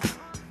 Aww.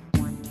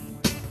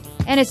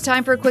 And it's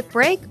time for a quick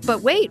break.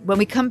 But wait, when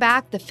we come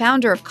back, the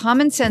founder of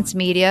Common Sense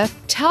Media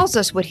tells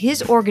us what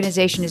his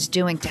organization is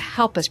doing to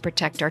help us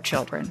protect our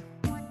children.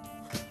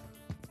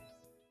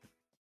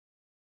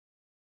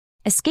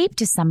 Escape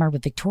to summer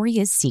with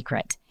Victoria's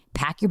Secret.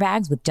 Pack your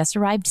bags with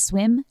just-arrived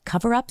swim,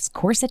 cover-ups,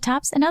 corset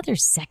tops, and other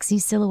sexy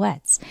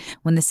silhouettes.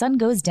 When the sun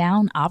goes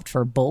down, opt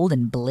for bold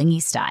and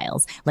blingy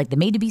styles, like the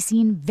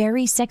made-to-be-seen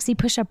Very Sexy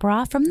Push-Up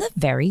Bra from the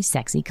Very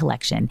Sexy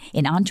Collection,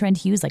 in on-trend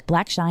hues like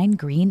black shine,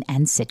 green,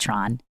 and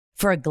citron.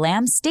 For a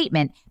glam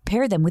statement,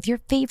 pair them with your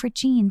favorite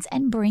jeans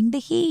and bring the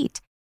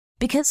heat.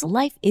 Because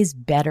life is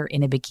better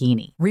in a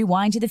bikini.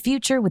 Rewind to the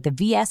future with the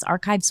VS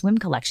Archive Swim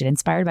Collection,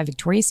 inspired by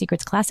Victoria's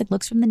Secret's classic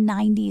looks from the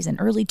 90s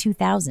and early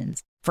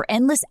 2000s. For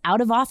endless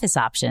out-of-office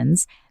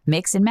options,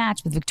 mix and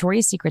match with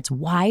Victoria's Secret's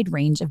wide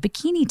range of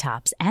bikini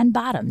tops and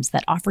bottoms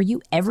that offer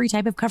you every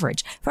type of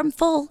coverage, from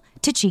full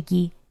to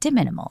cheeky to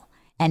minimal.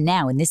 And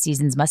now, in this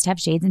season's must-have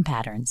shades and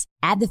patterns,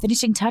 add the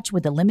finishing touch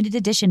with the limited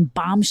edition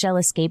Bombshell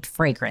Escape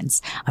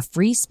fragrance, a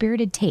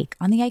free-spirited take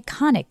on the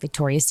iconic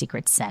Victoria's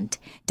Secret scent.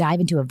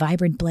 Dive into a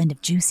vibrant blend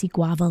of juicy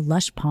guava,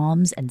 lush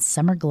palms, and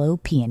summer glow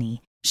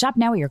peony. Shop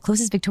now at your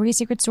closest Victoria's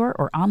Secret store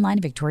or online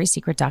at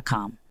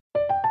victoriassecret.com.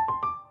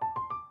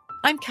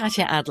 I'm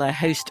Katya Adler,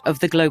 host of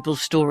The Global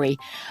Story.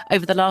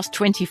 Over the last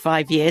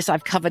 25 years,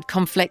 I've covered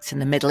conflicts in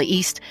the Middle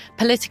East,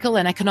 political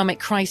and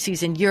economic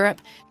crises in Europe,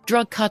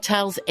 drug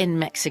cartels in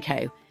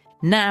Mexico.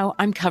 Now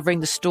I'm covering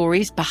the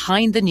stories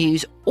behind the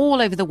news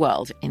all over the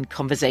world in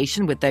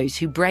conversation with those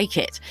who break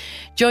it.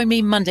 Join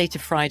me Monday to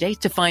Friday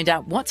to find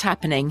out what's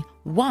happening,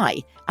 why,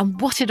 and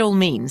what it all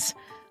means.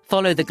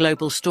 Follow The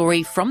Global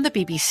Story from the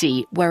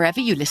BBC wherever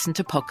you listen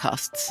to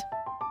podcasts.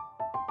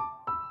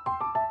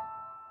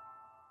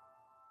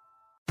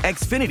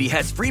 Xfinity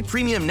has free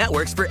premium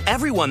networks for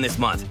everyone this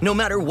month, no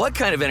matter what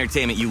kind of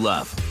entertainment you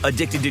love.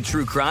 Addicted to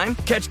true crime?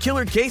 Catch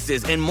killer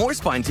cases and more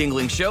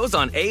spine-tingling shows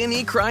on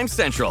A&E Crime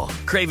Central.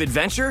 Crave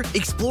adventure?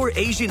 Explore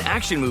Asian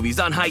action movies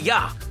on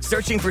Hi-YAH.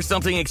 Searching for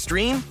something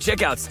extreme?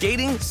 Check out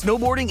skating,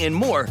 snowboarding, and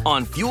more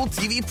on Fuel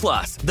TV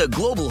Plus, the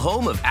global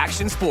home of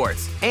action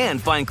sports.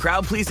 And find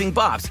crowd-pleasing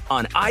bops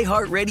on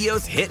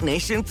iHeartRadio's Hit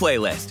Nation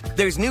playlist.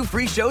 There's new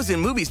free shows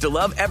and movies to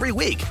love every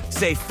week.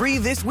 Say free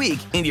this week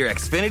in your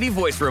Xfinity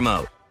voice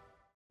remote.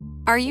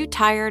 Are you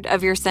tired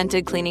of your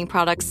scented cleaning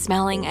products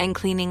smelling and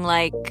cleaning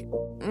like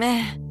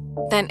meh?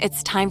 Then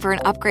it's time for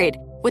an upgrade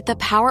with the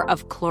power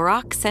of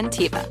Clorox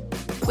Scentiva.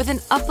 With an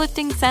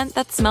uplifting scent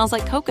that smells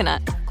like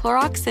coconut,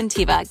 Clorox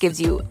Scentiva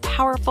gives you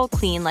powerful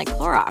clean like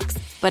Clorox,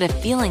 but a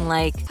feeling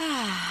like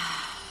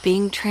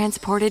being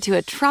transported to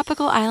a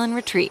tropical island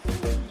retreat.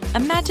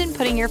 Imagine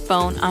putting your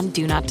phone on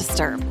Do Not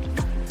Disturb,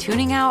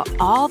 tuning out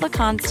all the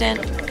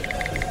constant,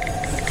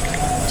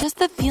 just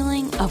the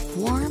feeling of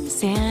warm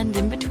sand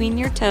in between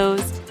your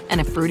toes and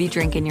a fruity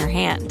drink in your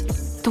hand.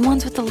 The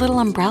ones with the little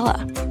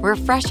umbrella.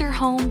 Refresh your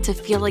home to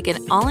feel like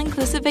an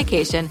all-inclusive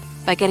vacation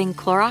by getting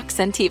Clorox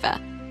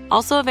Scentiva.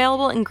 Also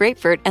available in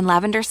grapefruit and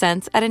lavender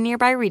scents at a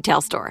nearby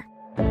retail store.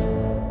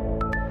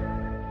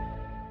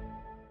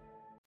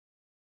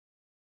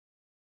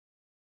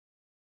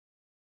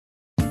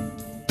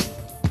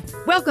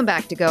 Welcome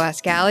back to Go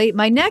Ask Allie.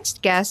 My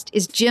next guest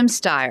is Jim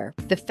Steyer,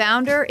 the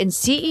founder and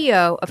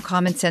CEO of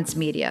Common Sense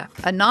Media,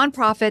 a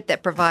nonprofit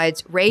that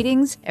provides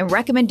ratings and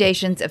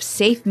recommendations of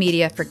safe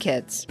media for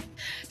kids.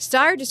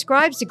 Steyer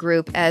describes the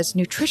group as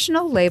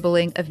nutritional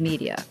labeling of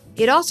media.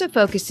 It also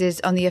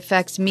focuses on the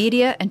effects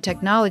media and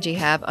technology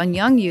have on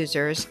young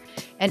users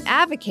and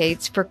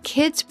advocates for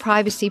kids'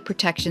 privacy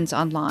protections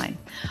online.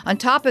 On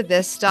top of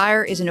this,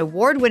 Steyer is an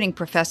award-winning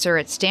professor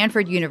at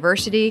Stanford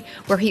University,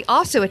 where he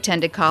also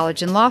attended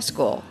college and law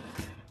school.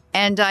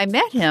 And I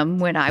met him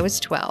when I was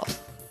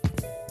 12.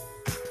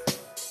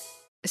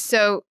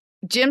 So,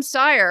 Jim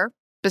Steyer,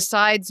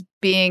 besides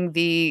being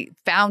the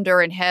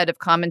founder and head of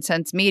Common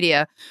Sense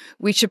Media,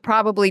 we should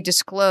probably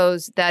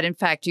disclose that, in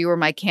fact, you were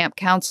my camp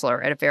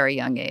counselor at a very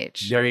young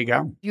age. There you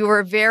go. You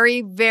were a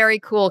very, very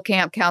cool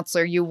camp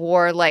counselor. You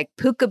wore like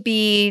puka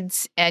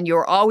beads and you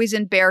were always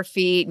in bare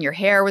feet and your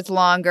hair was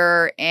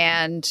longer.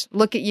 And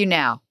look at you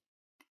now.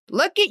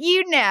 Look at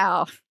you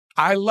now.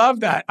 I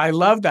love that. I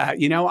love that.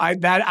 You know,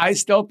 I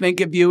still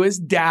think of you as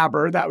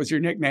Dabber. That was your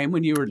nickname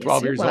when you were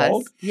 12 years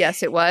old.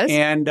 Yes, it was.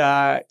 And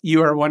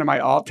you are one of my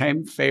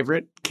all-time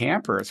favorite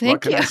campers. Thank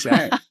what can you. I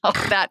say? Oh,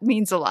 that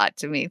means a lot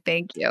to me.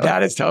 Thank you.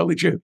 That is totally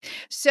true.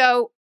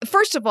 So,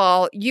 first of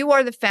all, you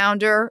are the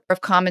founder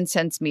of Common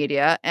Sense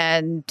Media.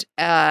 And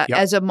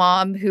as a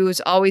mom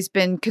who's always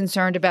been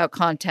concerned about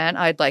content,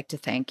 I'd like to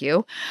thank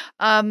you.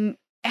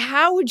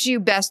 How would you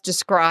best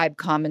describe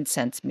Common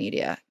Sense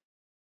Media?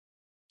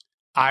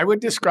 I would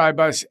describe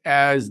us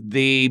as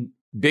the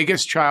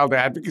biggest child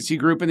advocacy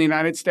group in the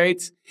United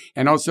States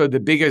and also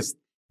the biggest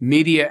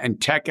media and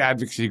tech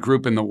advocacy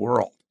group in the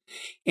world.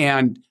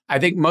 And I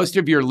think most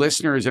of your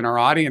listeners in our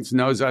audience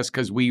knows us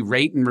because we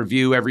rate and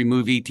review every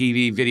movie,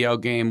 TV, video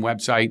game,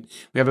 website.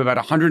 We have about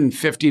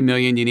 150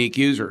 million unique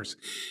users.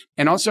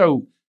 And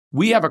also,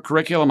 we have a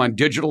curriculum on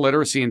digital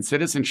literacy and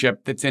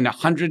citizenship that's in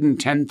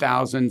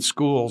 110,000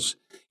 schools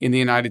in the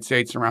United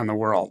States and around the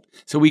world.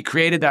 So we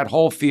created that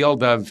whole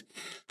field of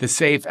the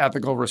safe,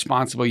 ethical,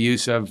 responsible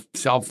use of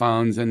cell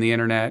phones and the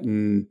internet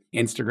and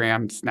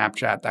Instagram,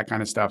 Snapchat, that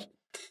kind of stuff.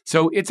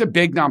 So it's a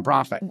big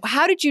nonprofit.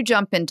 How did you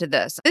jump into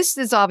this? This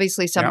is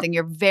obviously something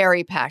you're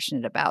very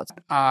passionate about.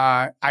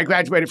 I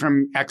graduated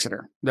from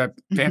Exeter, the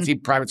fancy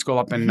private school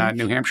up in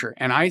New Hampshire.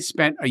 And I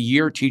spent a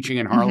year teaching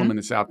in Harlem in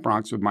the South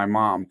Bronx with my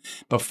mom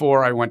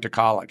before I went to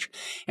college.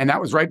 And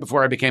that was right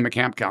before I became a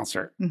camp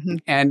counselor.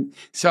 And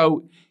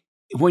so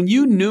when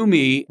you knew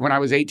me when I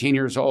was 18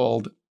 years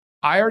old,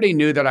 I already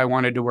knew that I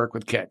wanted to work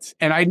with kids.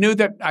 And I knew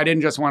that I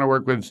didn't just want to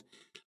work with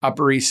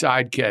Upper East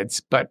Side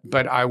kids, but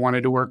I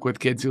wanted to work with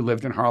kids who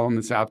lived in Harlem,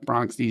 the South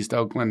Bronx, East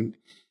Oakland,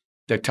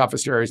 the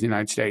toughest areas in the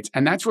United States.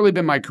 And that's really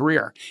been my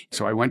career.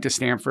 So I went to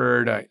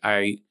Stanford.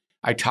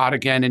 I taught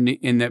again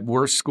in the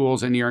worst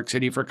schools in New York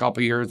City for a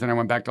couple of years. Then I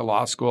went back to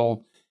law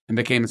school and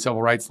became a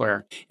civil rights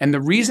lawyer. And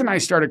the reason I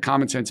started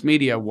Common Sense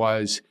Media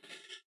was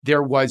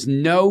there was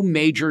no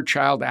major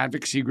child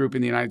advocacy group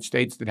in the United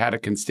States that had a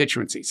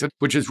constituency,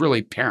 which is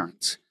really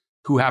parents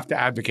who have to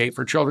advocate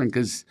for children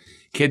because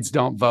kids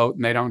don't vote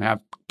and they don't have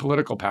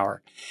political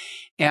power.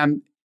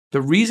 And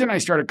the reason I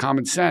started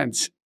Common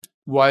Sense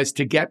was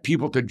to get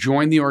people to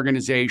join the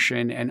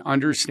organization and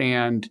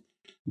understand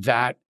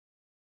that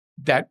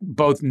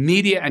both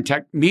media and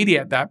tech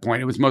media at that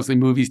point, it was mostly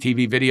movies,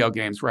 TV, video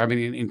games, were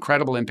having an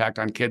incredible impact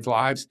on kids'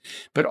 lives,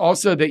 but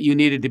also that you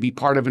needed to be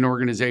part of an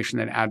organization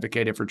that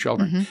advocated for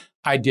children. Mm-hmm.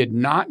 I did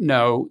not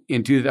know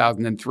in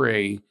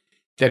 2003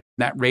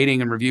 that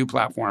rating and review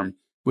platform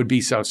would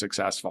be so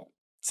successful,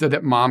 so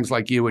that moms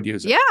like you would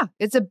use it. Yeah,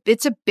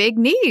 it's a big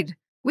need.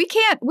 We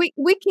can't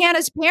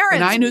as parents.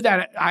 And I knew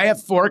that. I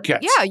have 4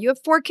 kids. Yeah, you have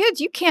 4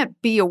 kids. You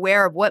can't be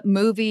aware of what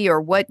movie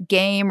or what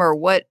game or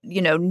what,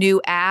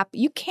 new app.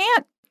 You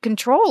can't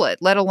control it,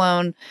 let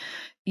alone,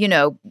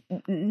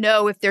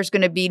 know if there's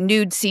going to be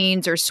nude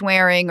scenes or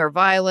swearing or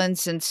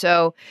violence. And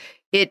so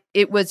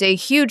it was a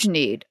huge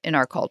need in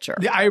our culture.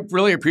 I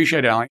really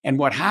appreciate it, Ellen. And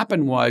what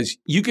happened was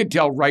you could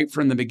tell right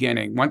from the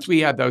beginning, once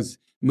we had those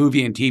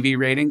movie and TV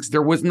ratings,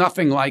 there was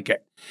nothing like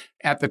it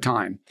at the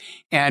time.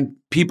 And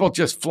people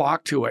just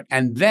flocked to it.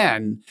 And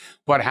then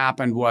what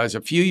happened was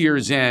a few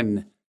years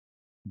in,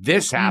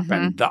 this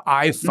happened, the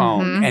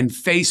iPhone and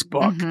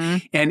Facebook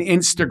and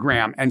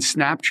Instagram and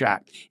Snapchat.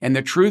 And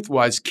the truth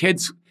was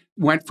kids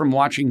went from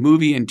watching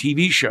movie and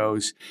TV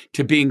shows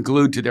to being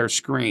glued to their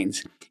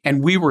screens.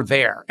 And we were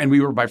there, and we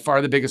were by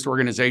far the biggest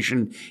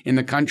organization in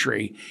the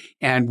country.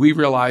 And we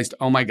realized,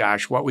 oh my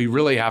gosh, what we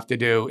really have to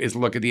do is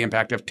look at the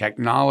impact of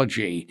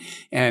technology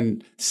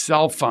and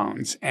cell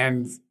phones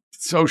and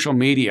social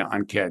media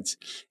on kids.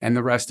 And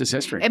the rest is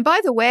history. And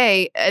by the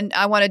way, and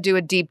I want to do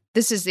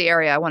this is the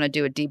area I want to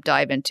do a deep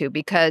dive into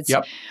because,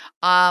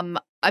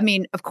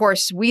 of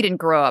course, we didn't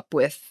grow up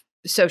with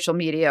social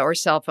media or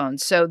cell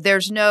phones. So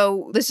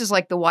this is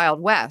like the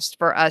Wild West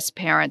for us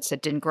parents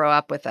that didn't grow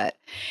up with it.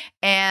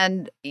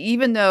 And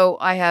even though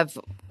I have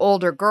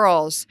older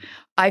girls,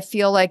 I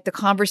feel like the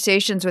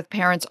conversations with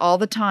parents all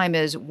the time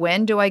is,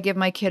 when do I give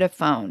my kid a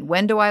phone?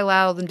 When do I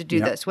allow them to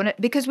do this?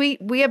 Because we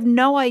have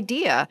no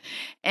idea.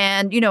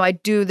 And, I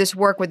do this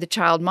work with the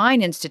Child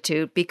Mind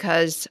Institute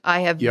because I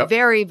have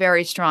very,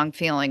 very strong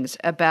feelings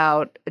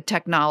about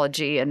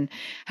technology and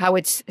how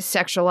it's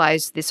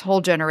sexualized this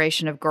whole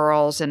generation of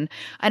girls. And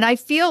I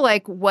feel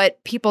like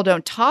what people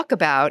don't talk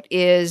about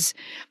is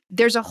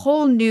there's a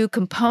whole new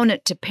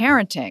component to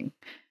parenting.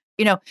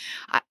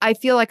 I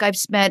feel like I've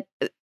spent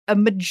a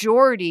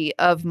majority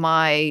of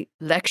my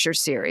lecture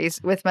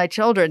series with my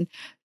children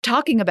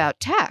talking about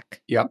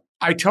tech. Yep.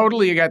 I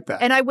totally get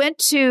that. And I went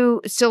to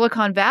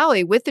Silicon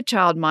Valley with the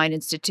Child Mind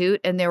Institute,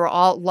 and there were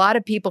a lot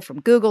of people from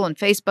Google and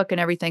Facebook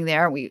and everything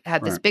there. We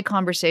had this big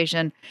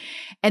conversation.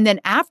 And then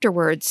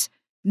afterwards,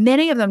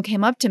 many of them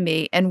came up to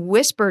me and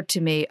whispered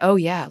to me, oh,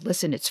 yeah,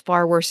 listen, it's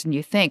far worse than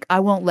you think. I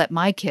won't let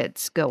my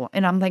kids go.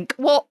 And I'm like,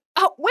 well,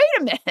 oh, wait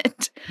a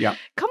minute. Yeah.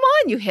 Come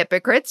on, you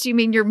hypocrites. You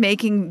mean you're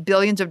making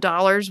billions of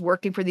dollars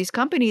working for these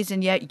companies,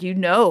 and yet you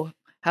know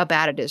how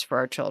bad it is for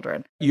our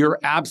children. You're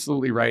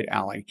absolutely right,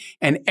 Allie.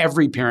 And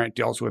every parent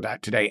deals with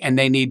that today. And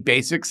they need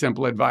basic,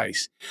 simple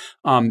advice.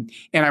 And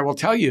I will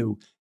tell you,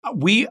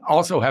 we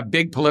also have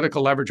big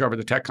political leverage over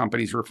the tech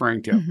companies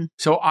referring to.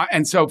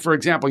 So, for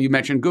example, you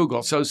mentioned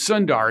Google. So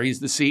Sundar,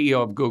 he's the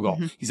CEO of Google.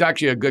 He's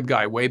actually a good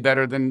guy, way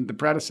better than the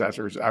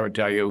predecessors, I would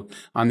tell you,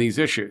 on these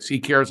issues. He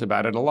cares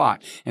about it a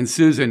lot. And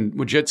Susan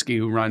Wojcicki,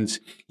 who runs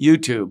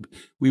YouTube,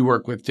 we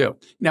work with too.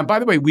 Now, by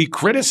the way, we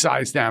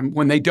criticize them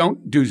when they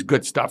don't do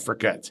good stuff for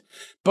kids,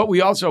 but we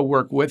also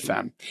work with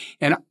them.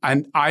 And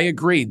I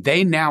agree.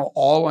 They now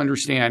all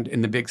understand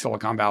in the big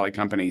Silicon Valley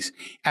companies,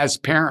 as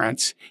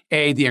parents,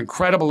 A, the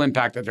incredible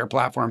impact that their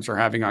platforms are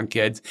having on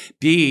kids.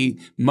 B,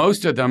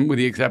 most of them, with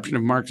the exception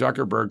of Mark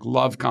Zuckerberg,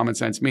 love Common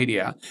Sense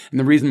Media. And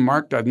the reason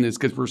Mark doesn't is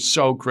because we're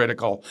so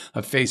critical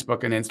of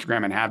Facebook and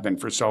Instagram and have been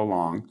for so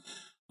long.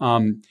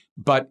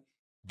 But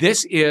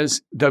this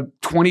is the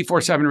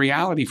 24/7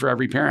 reality for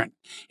every parent.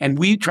 And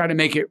we try to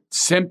make it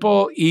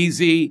simple,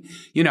 easy,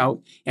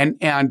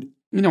 and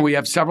we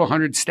have several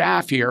hundred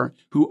staff here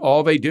who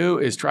all they do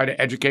is try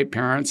to educate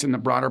parents and the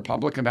broader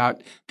public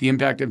about the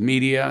impact of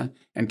media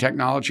and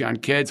technology on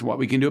kids and what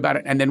we can do about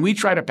it. And then we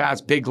try to pass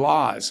big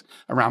laws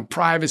around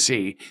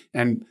privacy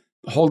and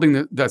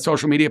holding the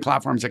social media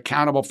platforms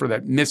accountable for the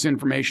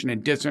misinformation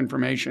and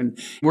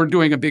disinformation. We're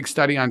doing a big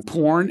study on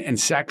porn and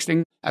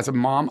sexting. As a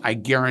mom, I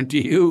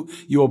guarantee you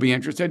will be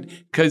interested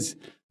because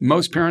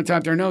most parents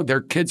out there know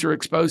their kids are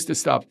exposed to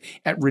stuff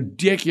at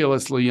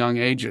ridiculously young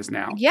ages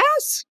now.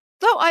 Yes.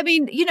 So, I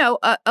mean,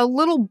 a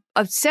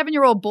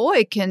 7-year-old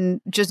boy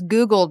can just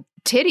Google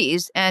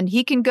titties and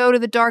he can go to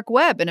the dark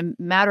web in a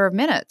matter of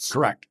minutes.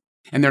 Correct.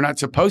 And they're not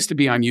supposed to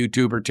be on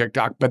YouTube or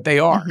TikTok, but they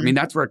are. I mean,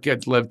 that's where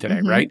kids live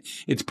today, right?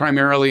 It's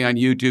primarily on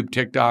YouTube,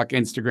 TikTok,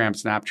 Instagram,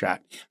 Snapchat,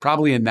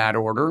 probably in that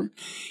order.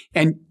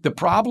 And the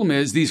problem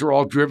is these are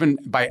all driven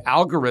by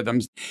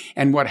algorithms.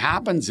 And what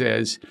happens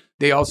is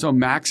they also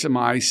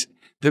maximize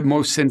the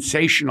most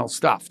sensational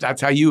stuff.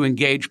 That's how you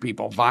engage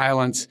people,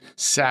 violence,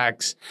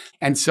 sex.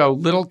 And so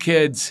little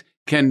kids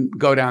can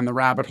go down the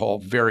rabbit hole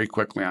very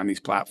quickly on these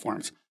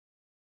platforms.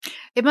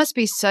 It must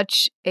be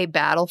such a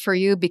battle for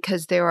you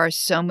because there are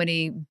so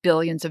many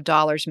billions of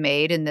dollars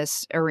made in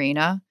this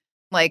arena.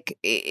 Like,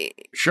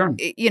 sure,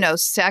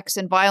 sex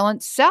and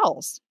violence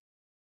sells.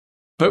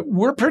 But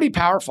we're pretty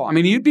powerful. I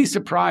mean, you'd be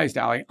surprised,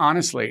 Ali.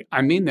 Honestly,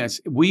 I mean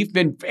this. We've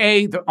been,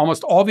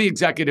 almost all the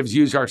executives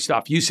use our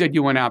stuff. You said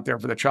you went out there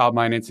for the Child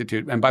Mind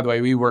Institute. And by the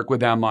way, we work with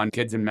them on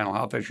kids and mental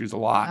health issues a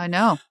lot. I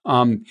know.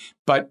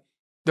 But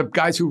the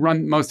guys who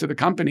run most of the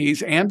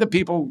companies and the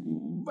people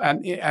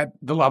at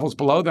the levels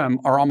below them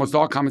are almost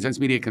all Common Sense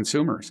Media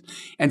consumers.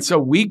 And so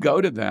we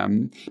go to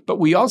them, but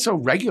we also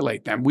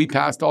regulate them. We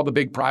passed all the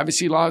big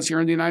privacy laws here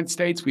in the United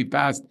States. We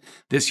passed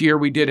this year,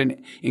 we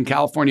did in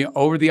California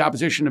over the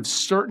opposition of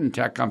certain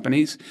tech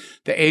companies,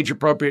 the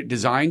age-appropriate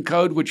design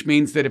code, which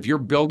means that if you're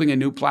building a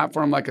new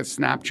platform like a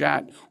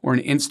Snapchat or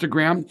an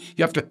Instagram,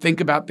 you have to think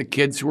about the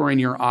kids who are in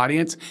your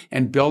audience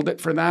and build it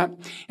for that.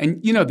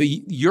 And,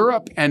 the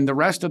Europe and the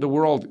rest of the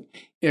world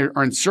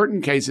are in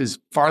certain cases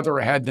farther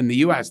ahead than the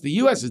U.S. The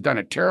U.S. has done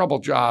a terrible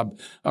job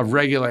of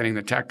regulating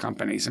the tech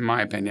companies, in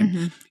my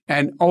opinion.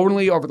 And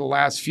only over the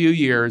last few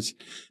years,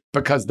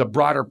 because the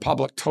broader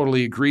public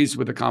totally agrees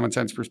with the common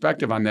sense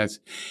perspective on this,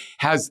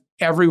 has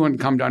everyone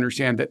come to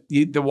understand that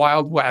the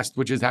Wild West,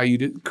 which is how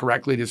you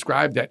correctly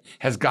described it,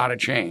 has got to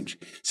change.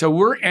 So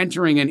we're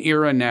entering an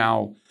era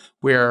now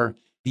where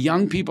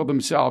young people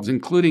themselves,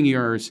 including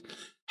yours,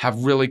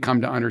 have really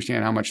come to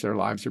understand how much their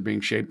lives are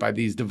being shaped by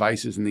these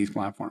devices and these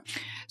platforms.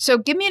 So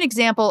give me an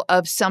example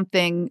of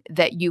something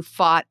that you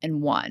fought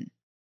and won.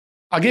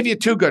 I'll give you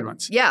two good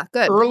ones. Yeah,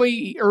 good.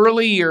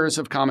 Early years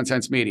of Common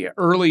Sense Media,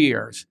 early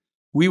years,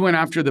 we went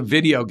after the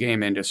video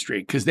game industry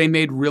because they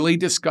made really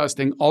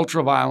disgusting,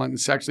 ultra-violent and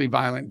sexually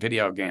violent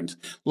video games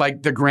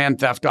like the Grand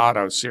Theft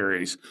Auto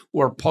series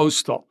or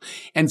Postal.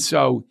 And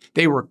so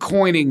they were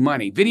coining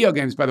money. Video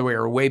games, by the way,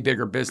 are a way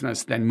bigger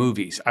business than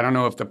movies. I don't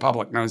know if the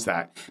public knows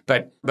that,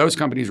 but those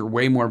companies are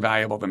way more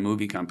valuable than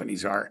movie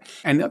companies are.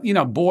 And,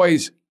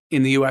 boys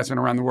in the U.S. and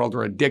around the world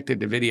are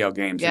addicted to video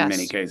games in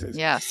many cases.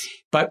 Yes.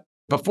 But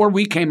before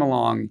we came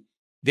along,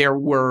 there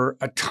were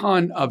a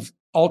ton of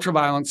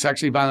ultra-violent,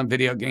 sexually violent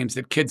video games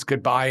that kids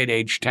could buy at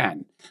age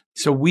 10.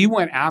 So we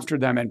went after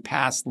them and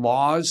passed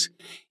laws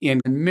in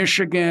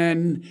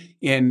Michigan,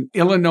 in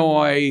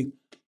Illinois,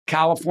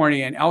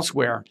 California, and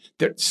elsewhere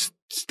that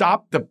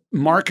stopped the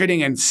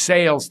marketing and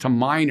sales to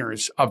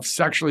minors of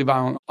sexually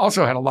violent.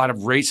 Also had a lot of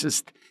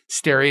racist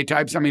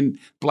stereotypes. I mean,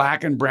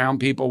 black and brown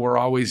people were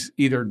always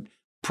either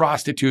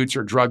prostitutes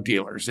or drug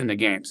dealers in the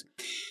games.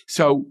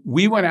 So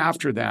we went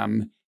after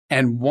them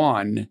and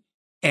won,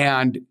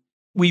 and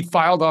we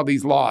filed all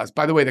these laws.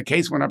 By the way, the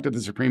case went up to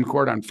the Supreme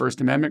Court on First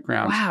Amendment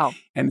grounds. Wow.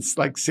 And it's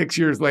like 6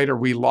 years later,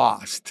 we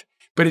lost.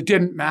 But it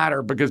didn't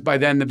matter because by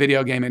then the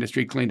video game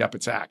industry cleaned up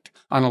its act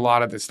on a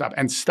lot of this stuff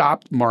and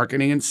stopped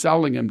marketing and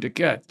selling them to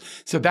kids.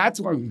 So that's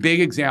one big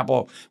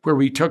example where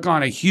we took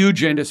on a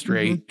huge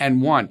industry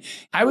and won.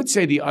 I would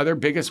say the other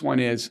biggest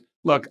one is,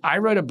 look, I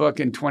wrote a book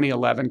in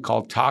 2011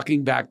 called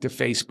Talking Back to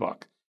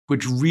Facebook,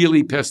 which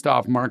really pissed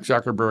off Mark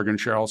Zuckerberg and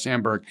Sheryl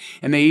Sandberg.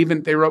 And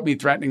they wrote me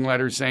threatening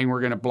letters saying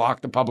we're going to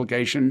block the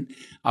publication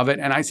of it.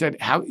 And I said,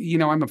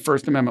 I'm a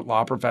First Amendment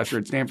law professor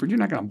at Stanford. You're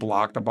not going to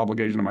block the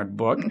publication of my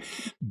book.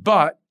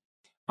 But,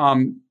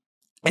 and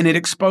it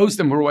exposed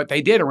them for what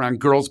they did around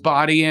girls'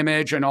 body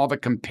image and all the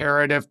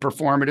comparative,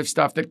 performative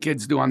stuff that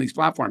kids do on these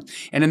platforms.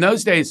 And in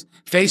those days,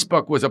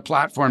 Facebook was a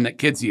platform that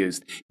kids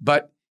used.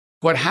 But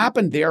what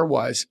happened there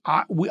was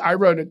I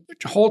wrote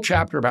a whole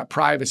chapter about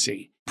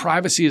privacy.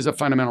 Privacy is a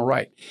fundamental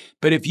right.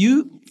 But if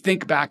you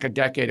think back a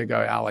decade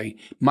ago, Ali,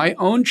 my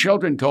own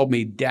children told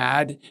me,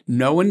 Dad,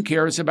 no one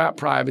cares about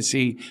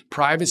privacy.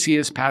 Privacy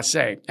is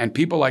passé. And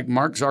people like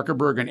Mark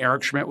Zuckerberg and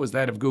Eric Schmidt was the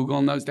head of Google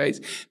in those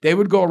days. They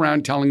would go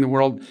around telling the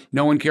world,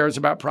 no one cares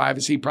about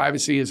privacy.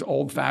 Privacy is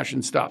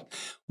old-fashioned stuff.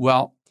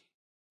 Well,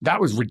 that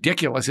was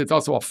ridiculous. It's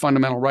also a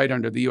fundamental right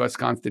under the U.S.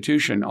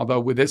 Constitution, although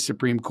with this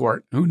Supreme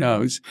Court, who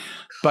knows?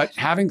 But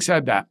having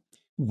said that,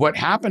 what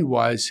happened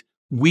was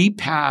we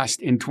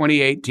passed in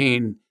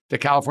 2018 the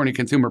California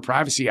Consumer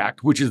Privacy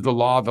Act, which is the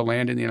law of the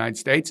land in the United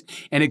States,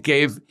 and it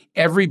gave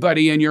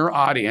everybody in your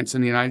audience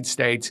in the United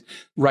States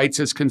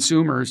rights as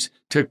consumers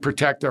to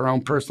protect their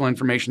own personal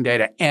information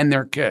data and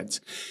their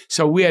kids.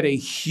 So we had a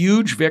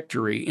huge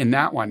victory in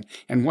that one.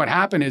 And what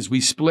happened is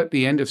we split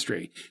the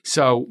industry.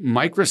 So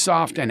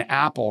Microsoft and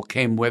Apple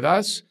came with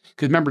us.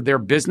 Because remember, their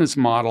business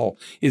model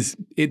is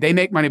they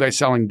make money by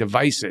selling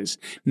devices,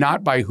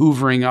 not by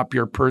hoovering up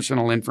your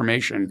personal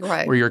information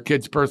or your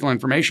kids' personal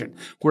information.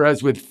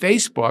 Whereas with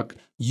Facebook,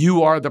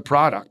 you are the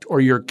product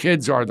or your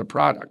kids are the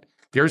product.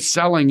 They're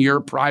selling your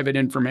private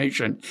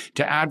information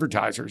to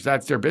advertisers.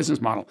 That's their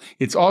business model.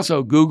 It's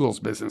also Google's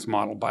business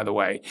model, by the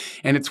way.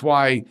 And it's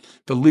why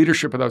the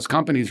leadership of those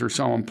companies are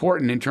so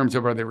important in terms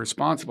of are they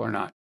responsible or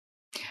not.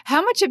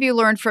 How much have you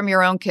learned from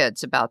your own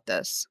kids about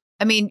this?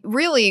 I mean,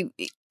 really,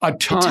 a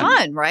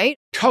ton, right?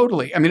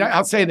 Totally. I mean,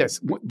 I'll say this.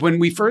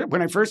 When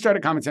I first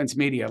started Common Sense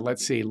Media,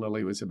 let's see,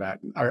 Lily was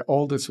our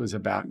oldest was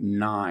about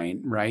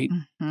 9, right?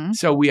 Mm-hmm.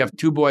 So we have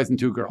 2 boys and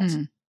 2 girls.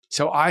 Mm-hmm.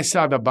 So I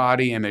saw the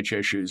body image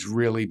issues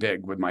really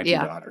big with my 2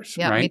 daughters,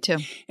 yeah, right? Me too.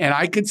 And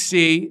I could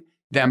see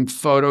them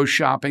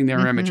photoshopping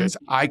their images.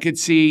 I could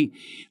see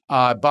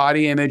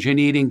body image and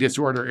eating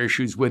disorder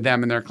issues with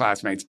them and their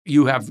classmates.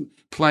 You have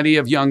plenty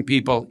of young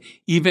people,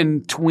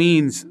 even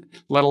tweens,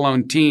 let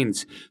alone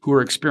teens, who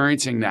are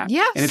experiencing that.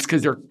 Yes. And it's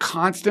because they're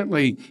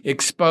constantly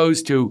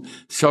exposed to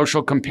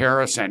social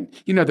comparison.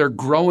 You know, they're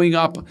growing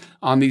up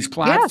on these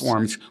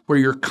platforms where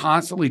you're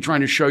constantly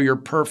trying to show you're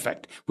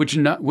perfect, which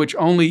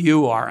only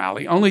you are,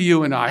 Allie. Only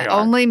you and I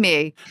are. Only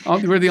me.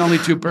 We're the only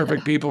 2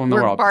 perfect people in the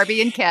world.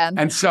 Barbie and Ken.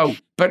 And so,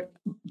 but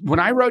when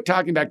I wrote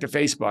Talking Back to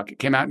Facebook, it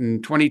came out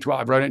in 2012.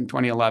 I wrote it in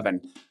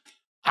 2011.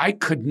 I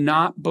could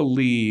not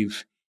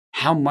believe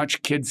how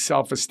much kids'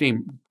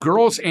 self-esteem,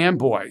 girls and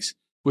boys,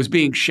 was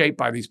being shaped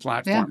by these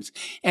platforms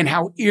and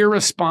how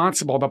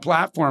irresponsible the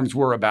platforms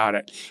were about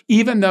it,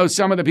 even though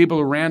some of the people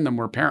who ran them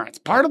were parents.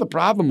 Part of the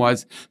problem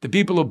was the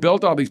people who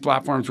built all these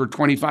platforms were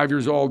 25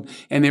 years old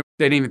and they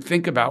didn't even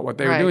think about what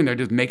they were doing. They're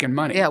just making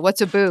money. Yeah, what's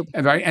a boob?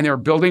 Right? And they were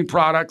building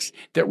products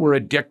that were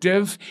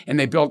addictive, and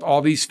they built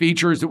all these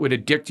features that would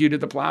addict you to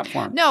the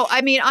platform. No,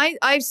 I mean,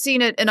 I've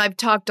seen it, and I've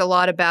talked a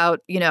lot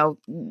about, you know,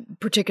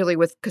 particularly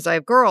because I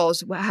have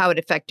girls, how it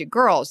affected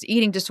girls,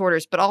 eating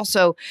disorders, but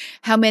also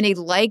how many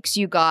likes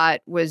you got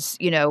was,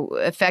 you know,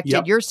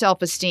 affected your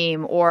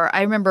self-esteem. Or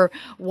I remember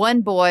one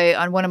boy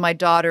on one of my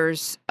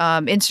daughter's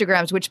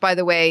Instagrams, which, by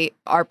the way,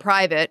 are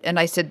private, and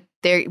I said,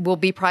 they will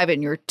be private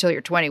till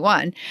you're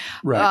 21.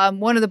 Right.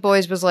 One of the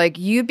boys was like,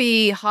 "You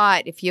be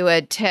hot if you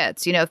had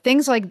tits," you know,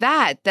 things like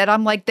that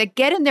I'm like, that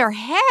get in their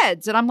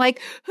heads. And I'm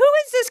like, who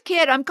is this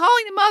kid? I'm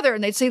calling the mother.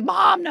 And they'd say,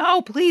 "Mom,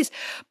 no, please."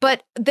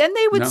 But then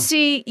they would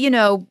see, you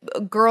know,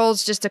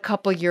 girls just a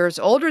couple years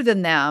older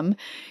than them,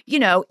 you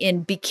know,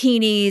 in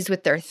bikinis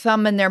with their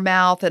thumb in their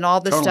mouth and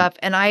all this stuff.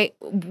 And I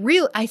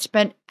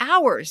spent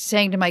hours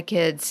saying to my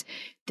kids,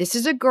 this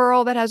is a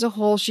girl that has a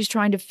hole she's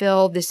trying to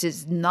fill. This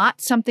is not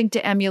something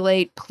to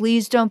emulate.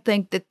 Please don't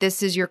think that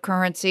this is your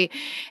currency.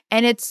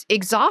 And it's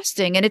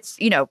exhausting. And it's,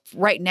 you know,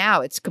 right now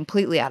it's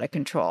completely out of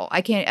control. I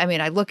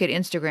look at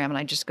Instagram and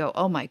I just go,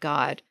 oh my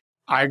God.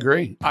 I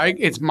agree.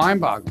 It's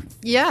mind-boggling.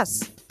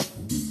 Yes.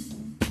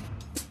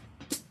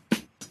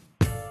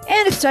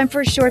 And it's time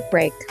for a short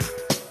break.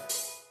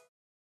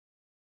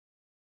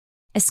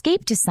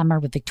 Escape to summer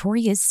with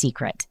Victoria's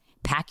Secret.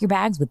 Pack your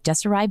bags with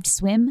just-arrived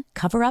swim,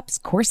 cover-ups,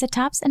 corset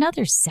tops, and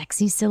other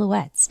sexy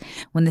silhouettes.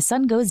 When the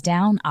sun goes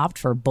down, opt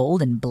for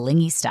bold and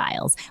blingy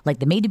styles, like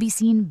the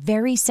made-to-be-seen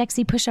Very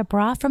Sexy Push-Up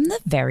Bra from the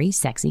Very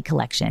Sexy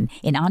Collection,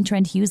 in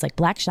on-trend hues like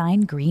black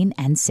shine, green,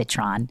 and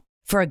citron.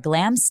 For a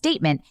glam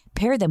statement,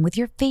 pair them with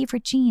your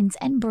favorite jeans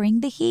and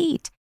bring the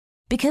heat.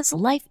 Because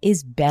life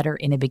is better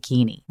in a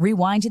bikini.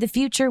 Rewind to the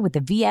future with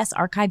the VS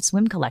Archive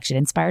Swim Collection,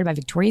 inspired by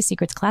Victoria's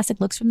Secret's classic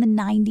looks from the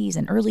 90s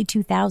and early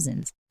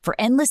 2000s. For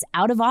endless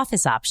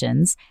out-of-office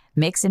options,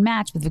 mix and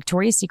match with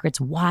Victoria's Secret's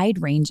wide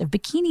range of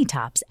bikini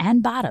tops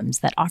and bottoms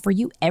that offer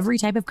you every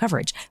type of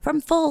coverage, from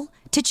full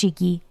to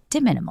cheeky to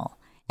minimal.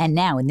 And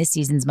now in this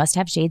season's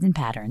must-have shades and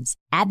patterns,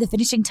 add the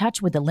finishing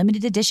touch with the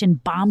limited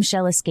edition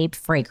Bombshell Escape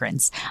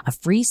fragrance, a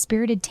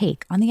free-spirited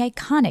take on the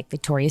iconic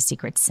Victoria's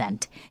Secret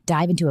scent.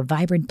 Dive into a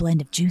vibrant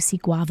blend of juicy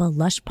guava,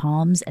 lush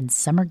palms, and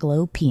summer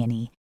glow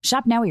peony.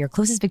 Shop now at your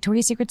closest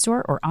Victoria's Secret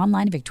store or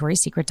online at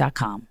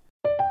victoriassecret.com.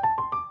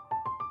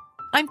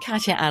 I'm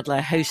Katya Adler,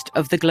 host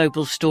of The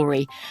Global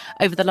Story.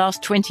 Over the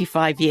last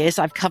 25 years,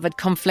 I've covered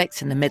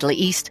conflicts in the Middle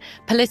East,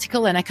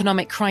 political and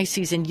economic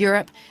crises in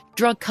Europe,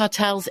 drug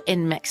cartels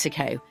in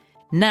Mexico.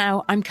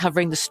 Now I'm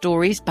covering the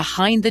stories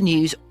behind the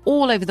news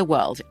all over the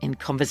world in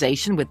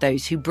conversation with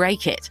those who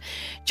break it.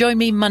 Join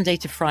me Monday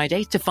to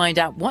Friday to find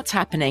out what's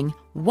happening,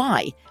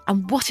 why,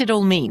 and what it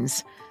all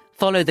means.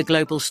 Follow The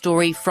Global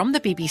Story from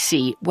the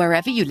BBC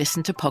wherever you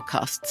listen to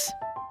podcasts.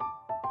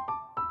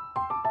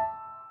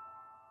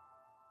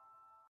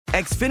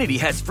 Xfinity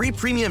has free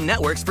premium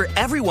networks for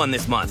everyone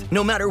this month,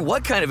 no matter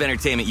what kind of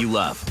entertainment you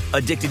love.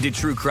 Addicted to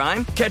true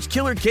crime? Catch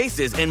killer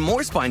cases and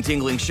more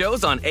spine-tingling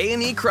shows on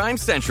A&E Crime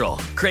Central.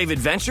 Crave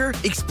adventure?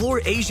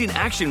 Explore Asian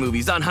action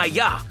movies on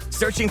Hi-YAH.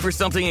 Searching for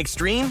something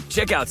extreme?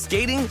 Check out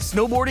skating,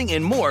 snowboarding,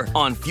 and more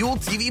on Fuel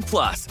TV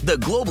Plus, the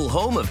global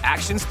home of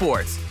action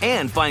sports.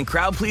 And find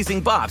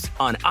crowd-pleasing bops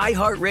on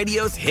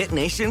iHeartRadio's Hit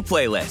Nation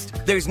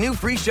playlist. There's new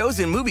free shows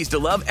and movies to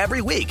love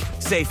every week.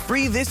 Say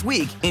free this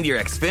week in your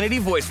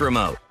Xfinity voice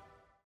remote.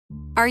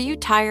 Are you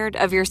tired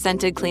of your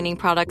scented cleaning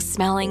products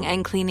smelling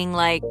and cleaning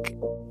like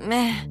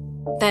meh?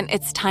 Then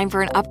it's time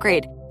for an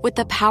upgrade with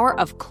the power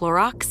of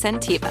Clorox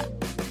Scentiva.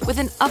 With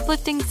an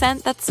uplifting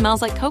scent that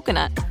smells like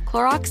coconut,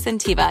 Clorox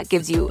Scentiva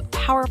gives you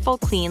powerful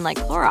clean like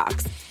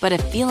Clorox, but a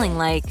feeling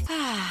like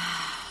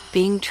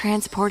being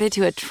transported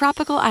to a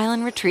tropical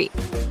island retreat.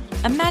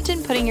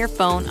 Imagine putting your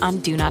phone on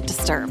Do Not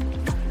Disturb,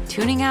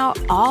 tuning out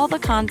all the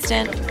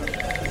constant,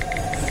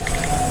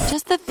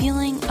 just the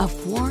feeling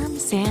of warm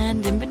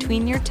sand in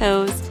between your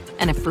toes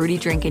and a fruity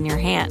drink in your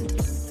hand.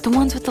 The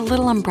ones with the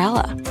little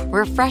umbrella.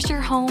 Refresh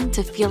your home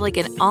to feel like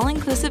an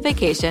all-inclusive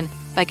vacation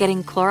by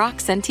getting Clorox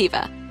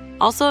Scentiva.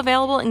 Also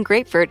available in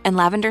grapefruit and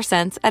lavender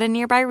scents at a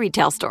nearby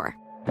retail store.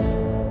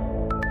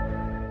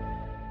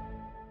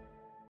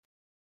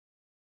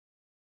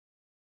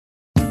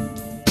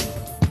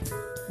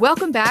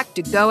 Welcome back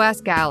to Go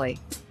Ask Allie.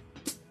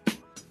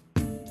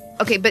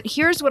 Okay, but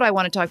here's what I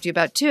want to talk to you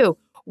about too.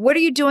 What are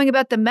you doing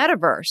about the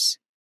metaverse?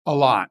 A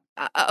lot.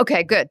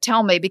 Okay, good.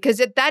 Tell me,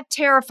 because that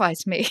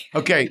terrifies me.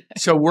 Okay,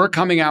 so we're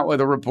coming out with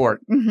a report.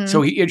 Mm-hmm.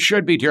 So it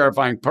should be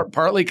terrifying,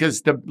 partly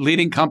because the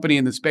leading company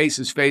in the space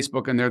is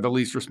Facebook, and they're the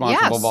least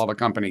responsible of all the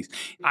companies.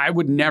 I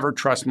would never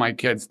trust my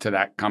kids to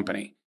that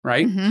company,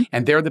 right? Mm-hmm.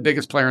 And they're the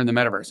biggest player in the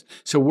metaverse.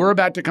 So we're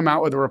about to come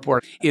out with a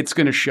report. It's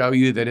going to show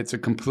you that it's a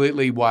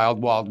completely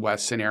wild, wild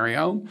west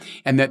scenario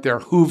and that they're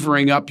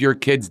hoovering up your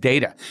kids'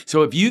 data.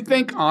 So if you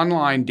think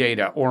online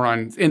data or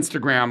on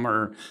Instagram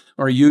or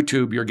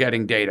YouTube, you're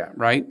getting data,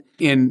 right?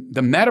 In the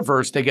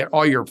metaverse, they get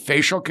all your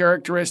facial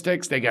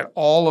characteristics. They get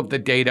all of the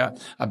data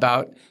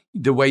about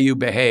the way you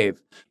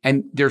behave.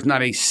 And there's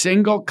not a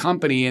single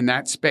company in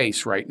that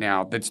space right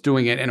now that's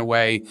doing it in a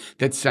way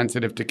that's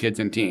sensitive to kids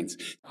and teens.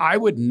 I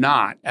would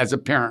not, as a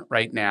parent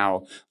right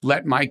now,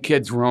 let my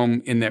kids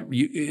roam in the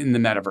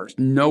metaverse.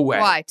 No way.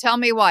 Why? Tell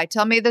me why.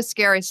 Tell me the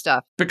scary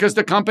stuff. Because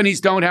the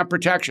companies don't have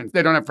protections.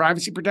 They don't have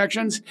privacy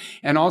protections.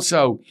 And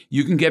also,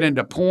 you can get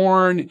into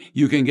porn.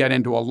 You can get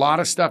into a lot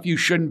of stuff you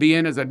shouldn't be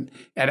in as an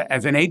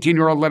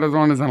 18-year-old, let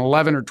alone as an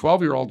 11 or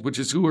 12-year-old, which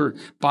is who are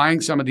buying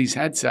some of these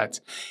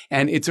headsets.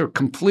 And it's a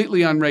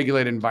completely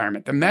unregulated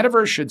environment. The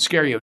metaverse should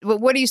scare you.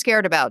 What are you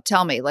scared about?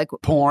 Tell me. Like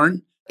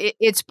porn.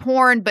 It's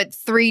porn, but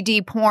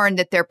 3D porn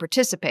that they're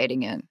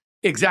participating in.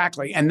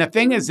 Exactly. And the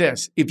thing is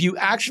this, if you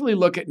actually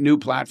look at new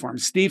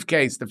platforms, Steve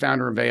Case, the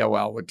founder of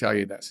AOL, would tell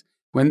you this.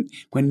 When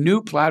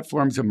new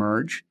platforms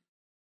emerge,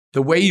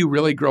 the way you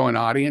really grow an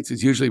audience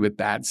is usually with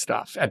bad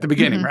stuff at the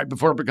beginning, right?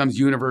 Before it becomes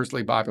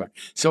universally popular.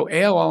 So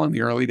AOL in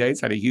the early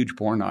days had a huge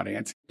porn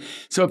audience.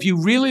 So if you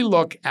really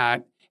look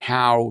at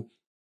how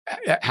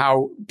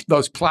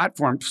those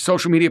platforms,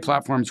 social media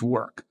platforms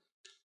work,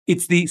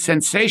 it's the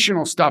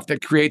sensational stuff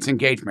that creates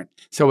engagement.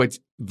 So it's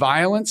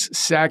violence,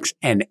 sex,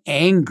 and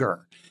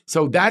anger.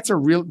 So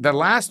the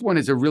last one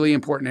is a really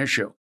important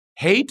issue.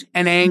 Hate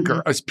and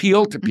anger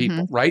appeal to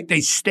people, right? They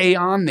stay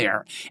on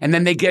there and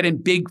then they get in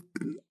big,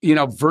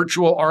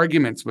 virtual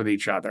arguments with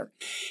each other.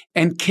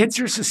 And kids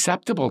are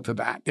susceptible to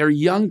that. They're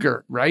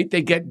younger, right?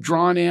 They get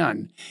drawn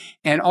in.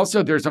 And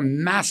also there's a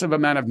massive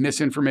amount of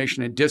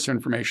misinformation and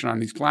disinformation on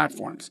these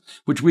platforms,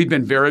 which we've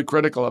been very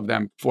critical of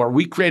them for.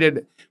 We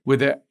created with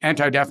the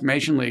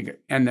Anti-Defamation League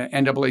and the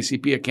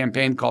NAACP a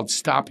campaign called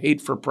Stop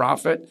Hate for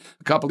Profit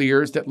a couple of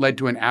years that led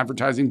to an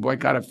advertising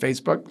boycott of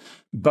Facebook.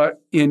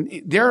 But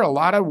there are a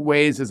lot of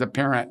ways as a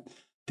parent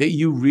that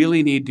you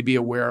really need to be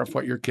aware of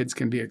what your kids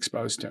can be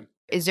exposed to.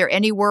 Is there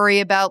any worry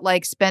about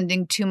like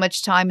spending too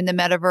much time in the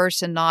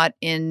metaverse and not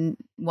in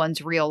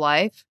one's real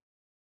life?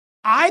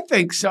 I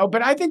think so,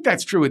 but I think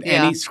that's true with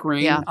any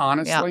screen,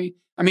 honestly. Yeah.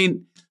 I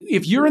mean,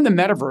 if you're in the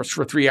metaverse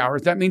for 3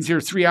 hours, that means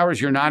there's 3 hours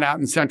you're not out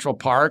in Central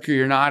Park, or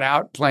you're not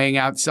out playing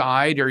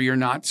outside, or you're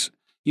not,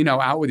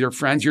 out with your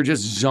friends. You're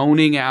just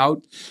zoning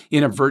out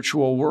in a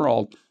virtual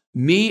world.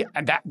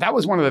 That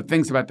was one of the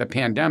things about the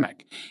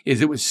pandemic,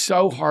 is it was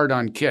so hard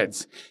on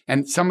kids,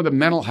 and some of the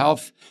mental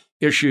health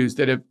issues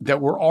that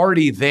were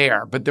already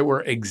there, but that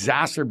were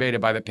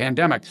exacerbated by the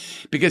pandemic,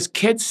 because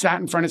kids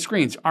sat in front of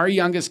screens. Our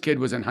youngest kid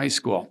was in high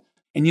school,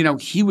 and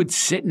he would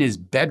sit in his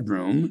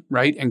bedroom,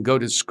 right, and go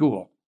to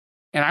school.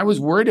 And I was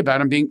worried about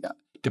him being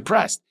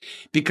depressed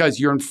because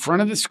you're in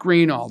front of the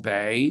screen all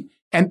day.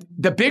 And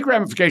the big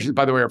ramifications,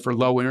 by the way, are for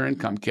lower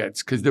income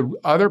kids, because the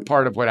other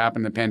part of what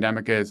happened in the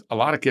pandemic is a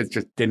lot of kids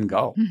just didn't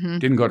go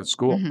to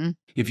school.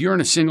 If you're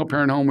in a single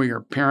parent home where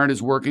your parent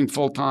is working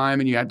full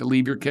time and you had to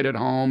leave your kid at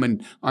home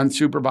and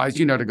unsupervised,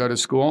 to go to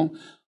school,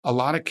 a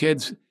lot of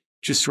kids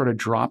just sort of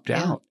dropped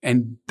out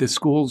and the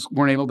schools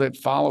weren't able to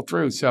follow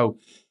through. So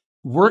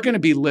we're going to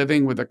be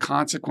living with the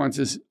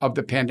consequences of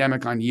the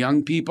pandemic on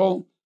young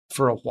people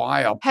for a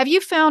while. Have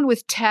you found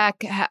with tech,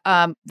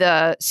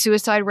 the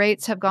suicide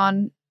rates have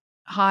gone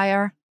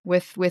higher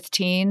with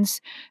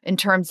teens in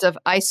terms of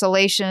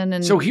isolation?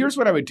 And so here's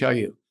what I would tell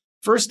you.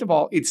 First of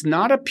all, it's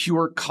not a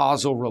pure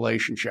causal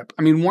relationship.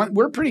 I mean,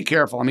 we're pretty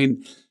careful. I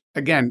mean,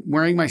 again,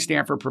 wearing my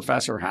Stanford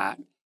professor hat,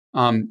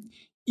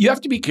 you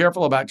have to be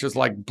careful about just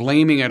like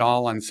blaming it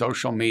all on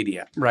social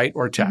media, right?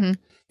 Or tech.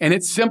 And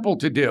it's simple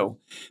to do,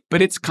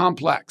 but it's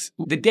complex.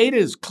 The data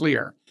is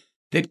clear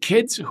that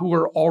kids who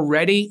are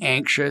already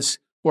anxious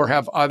or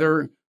have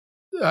other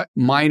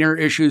minor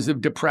issues of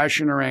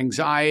depression or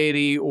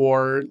anxiety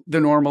or the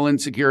normal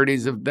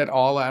insecurities that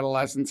all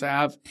adolescents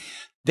have,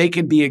 they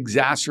can be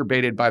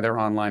exacerbated by their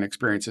online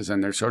experiences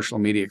and their social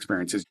media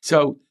experiences.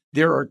 So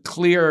there are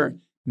clear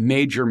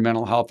major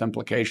mental health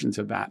implications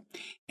of that.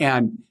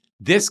 And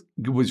this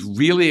was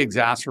really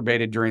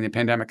exacerbated during the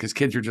pandemic because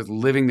kids are just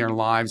living their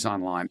lives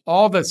online.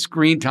 All the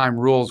screen time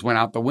rules went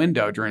out the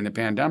window during the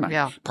pandemic,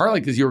 partly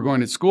because you were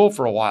going to school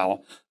for a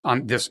while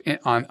on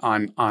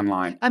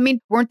online. I mean,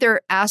 weren't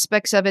there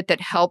aspects of it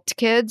that helped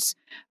kids?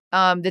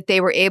 That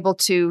they were able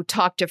to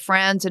talk to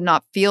friends and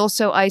not feel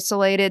so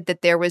isolated,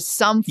 that there was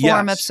some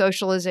form of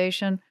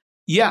socialization?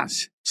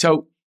 Yes.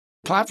 So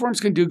platforms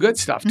can do good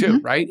stuff too,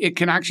 right? It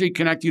can actually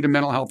connect you to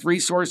mental health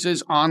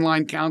resources,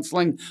 online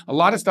counseling, a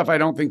lot of stuff I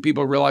don't think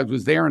people realized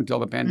was there until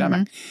the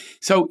pandemic.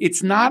 So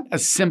it's not a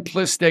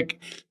simplistic,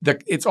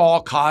 it's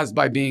all caused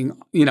by being,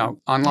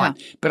 online.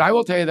 Yeah. But I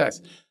will tell you this.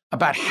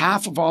 About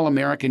half of all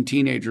American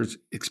teenagers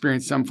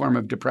experienced some form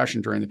of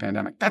depression during the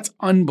pandemic. That's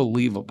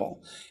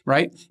unbelievable,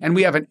 right? And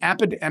we have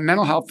a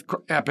mental health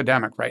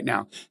epidemic right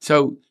now.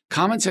 So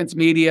Common Sense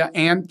Media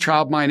and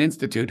Child Mind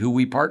Institute, who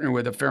we partner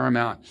with a fair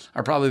amount,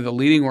 are probably the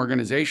leading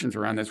organizations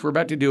around this. We're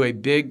about to do a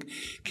big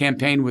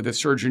campaign with the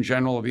Surgeon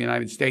General of the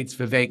United States,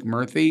 Vivek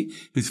Murthy,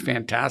 who's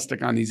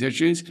fantastic on these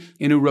issues,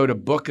 and who wrote a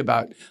book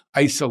about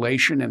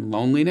isolation and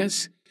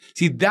loneliness.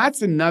 See,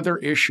 that's another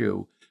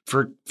issue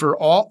for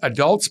all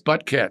adults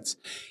but kids,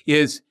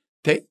 is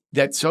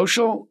that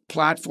social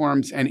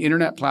platforms and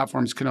internet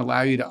platforms can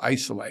allow you to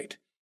isolate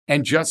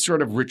and just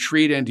sort of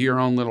retreat into your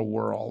own little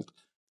world.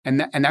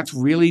 And that's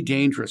really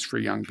dangerous for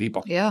young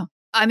people. Yeah.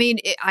 I mean,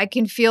 I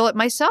can feel it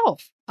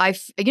myself. I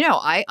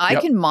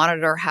can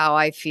monitor how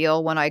I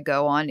feel when I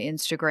go on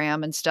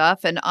Instagram and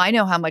stuff. And I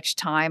know how much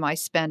time I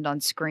spend on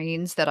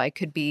screens that I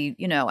could be,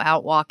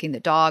 out walking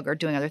the dog or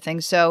doing other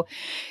things. So,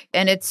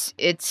 and it's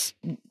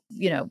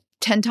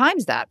 10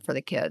 times that for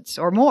the kids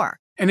or more.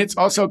 And it's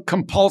also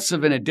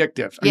compulsive and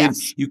addictive. I mean,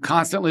 you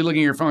constantly look at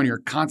your phone, you're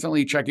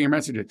constantly checking your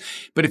messages.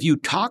 But if you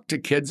talk to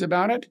kids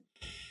about it,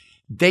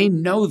 they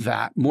know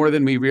that more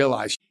than we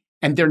realize.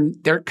 And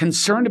they're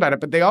concerned about it,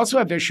 but they also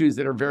have issues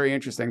that are very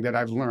interesting that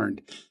I've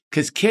learned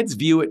because kids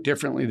view it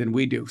differently than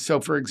we do. So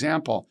for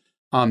example,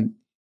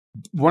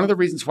 one of the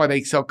reasons why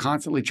they so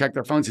constantly check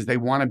their phones is they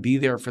want to be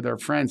there for their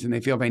friends and they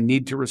feel they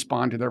need to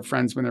respond to their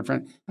friends when they're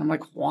friends. I'm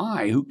like,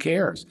 why? Who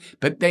cares?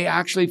 But they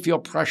actually feel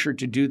pressured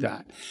to do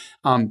that.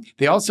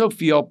 They also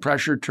feel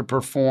pressured to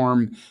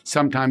perform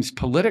sometimes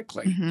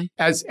politically.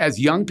 As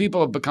young people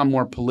have become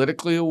more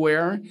politically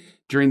aware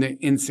during the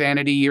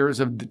insanity years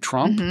of the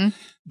Trump,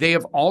 they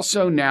have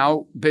also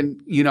now been,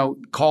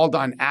 called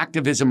on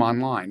activism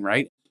online,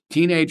 right?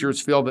 Teenagers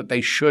feel that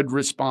they should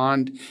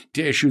respond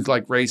to issues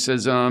like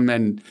racism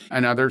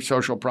and other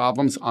social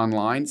problems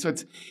online. So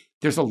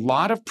there's a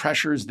lot of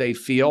pressures they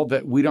feel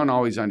that we don't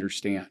always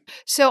understand.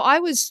 So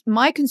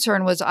my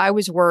concern was I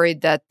was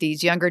worried that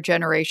these younger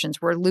generations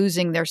were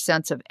losing their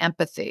sense of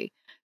empathy.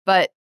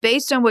 But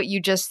based on what you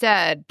just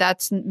said,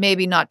 that's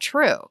maybe not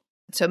true.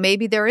 So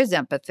maybe there is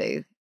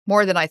empathy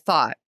more than I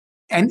thought.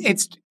 And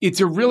it's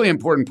a really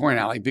important point,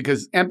 Allie,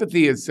 because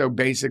empathy is so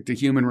basic to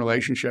human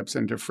relationships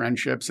and to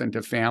friendships and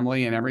to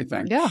family and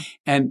everything. Yeah.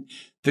 And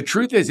the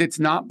truth is it's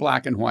not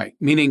black and white,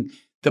 meaning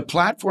the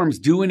platforms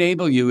do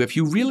enable you. If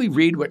you really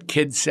read what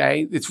kids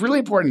say, it's really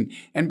important.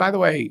 And by the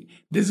way,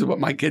 this is what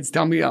my kids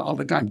tell me all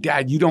the time.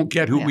 Dad, you don't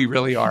get who we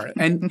really are.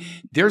 And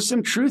there's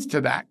some truth to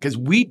that because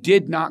we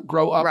did not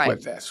grow up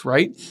with this,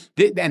 right?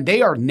 And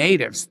they are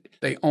natives.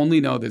 They only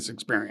know this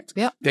experience.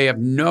 Yep. They have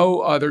no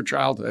other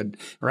childhood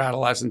or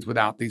adolescence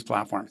without these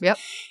platforms. Yep.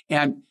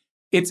 And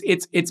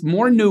it's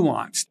more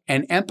nuanced.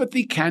 And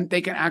empathy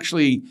they can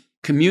actually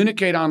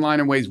communicate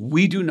online in ways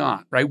we do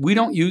not, right? We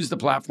don't use the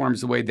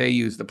platforms the way they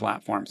use the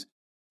platforms.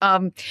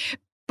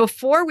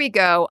 Before we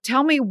go,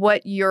 tell me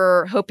what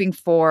you're hoping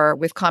for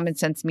with Common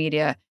Sense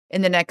Media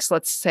in the next,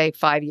 let's say,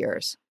 5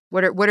 years.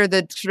 What are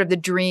the sort of the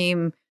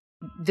dream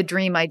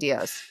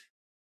ideas?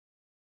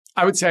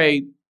 I would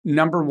say,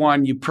 number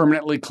one, you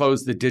permanently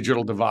close the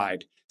digital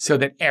divide so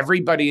that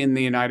everybody in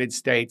the United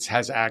States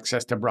has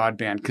access to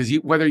broadband. Because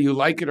whether you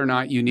like it or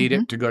not, you need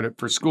it to go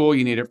for school,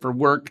 you need it for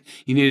work,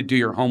 you need to do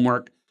your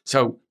homework.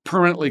 So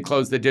permanently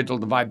close the digital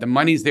divide. The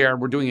money's there.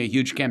 We're doing a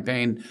huge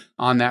campaign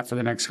on that for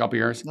the next couple of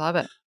years. Love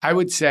it. I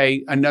would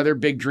say another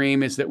big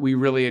dream is that we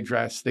really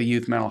address the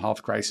youth mental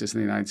health crisis in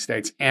the United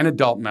States and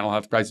adult mental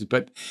health crisis,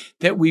 but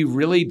that we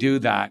really do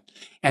that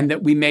and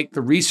that we make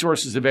the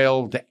resources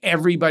available to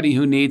everybody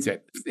who needs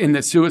it in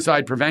the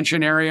suicide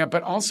prevention area,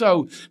 but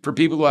also for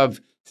people who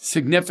have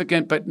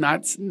significant, but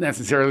not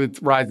necessarily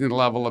rising to the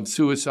level of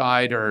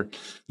suicide or,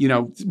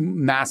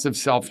 massive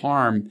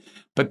self-harm,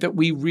 but that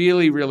we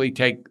really, really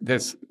take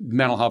this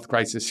mental health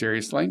crisis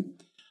seriously.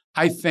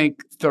 I think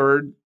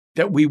third,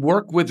 that we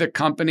work with the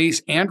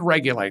companies and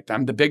regulate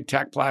them, the big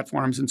tech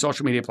platforms and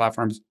social media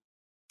platforms,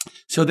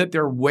 so that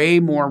they're way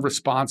more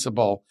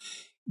responsible,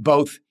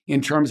 both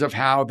in terms of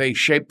how they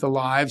shape the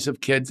lives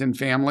of kids and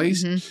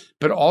families,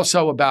 but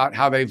also about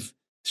how they've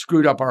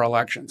screwed up our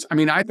elections. I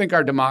mean, I think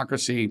our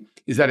democracy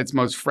is at its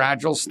most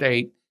fragile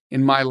state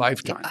in my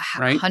lifetime,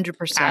 right?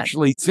 100%.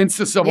 Actually, since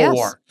the Civil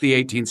War, the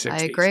 1860s.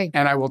 I agree.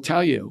 And I will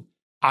tell you,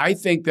 I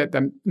think that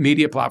the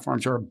media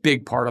platforms are a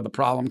big part of the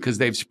problem because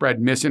they've spread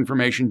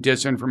misinformation,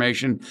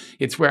 disinformation.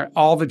 It's where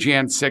all the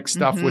Jan 6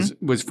 stuff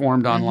was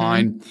formed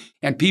online.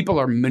 And people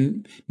are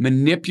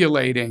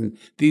manipulating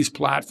these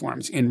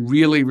platforms in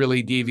really,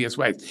 really devious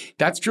ways.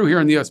 That's true here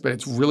in the U.S., but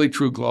it's really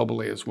true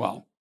globally as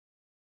well.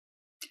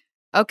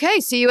 Okay,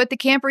 see you at the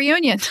camp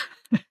reunion.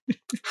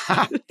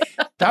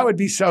 That would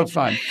be so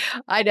fun.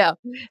 I know.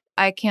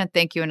 I can't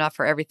thank you enough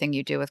for everything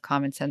you do with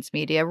Common Sense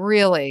Media.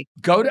 Really.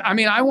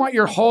 I want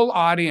your whole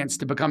audience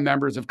to become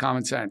members of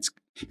Common Sense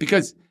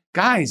because,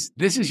 guys,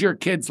 this is your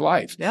kid's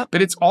life. Yep.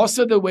 But it's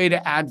also the way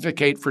to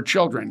advocate for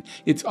children.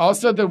 It's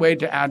also the way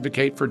to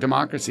advocate for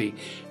democracy.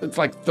 It's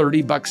like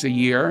 $30 a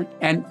year.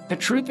 And the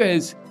truth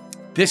is,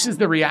 this is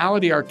the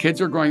reality our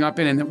kids are growing up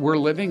in and that we're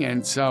living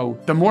in. So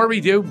the more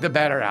we do, the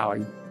better,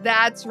 Allie.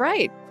 That's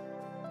right.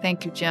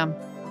 Thank you, Jim.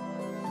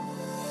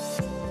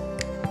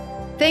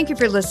 Thank you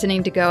for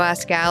listening to Go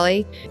Ask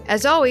Allie.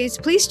 As always,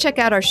 please check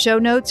out our show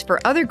notes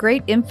for other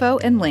great info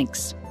and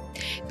links.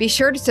 Be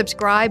sure to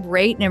subscribe,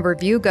 rate, and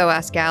review Go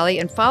Ask Allie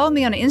and follow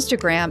me on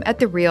Instagram at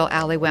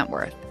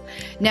 @TheRealAllieWentworth.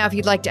 Now, if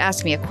you'd like to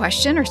ask me a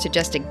question or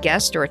suggest a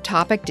guest or a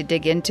topic to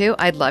dig into,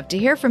 I'd love to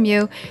hear from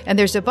you. And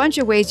there's a bunch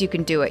of ways you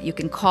can do it. You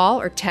can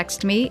call or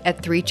text me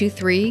at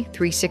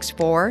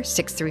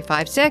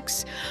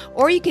 323-364-6356,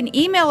 or you can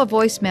email a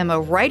voice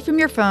memo right from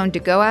your phone to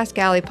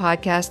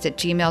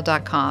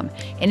goaskalliepodcast@gmail.com.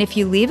 And if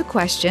you leave a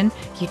question,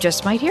 you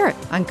just might hear it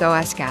on Go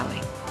Ask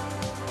Allie.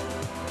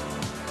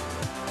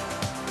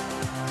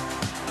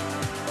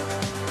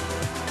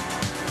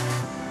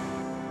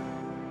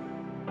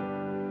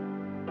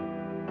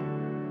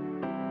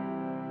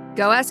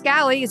 Go Ask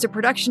Allie is a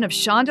production of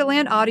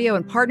Shondaland Audio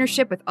in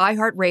partnership with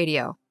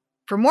iHeartRadio.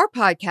 For more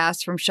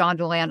podcasts from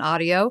Shondaland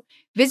Audio,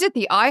 visit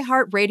the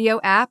iHeartRadio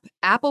app,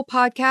 Apple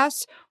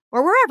Podcasts,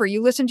 or wherever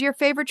you listen to your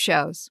favorite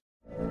shows.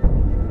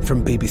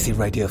 From BBC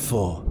Radio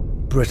 4,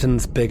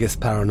 Britain's biggest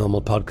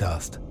paranormal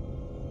podcast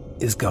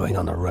is going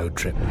on a road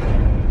trip.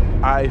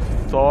 I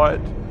thought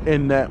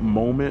in that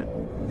moment,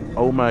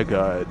 oh my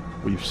God,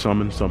 we've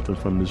summoned something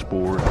from this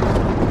board.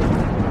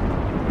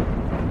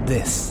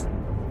 This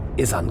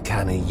is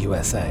Uncanny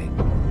USA.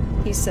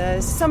 He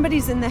says,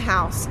 somebody's in the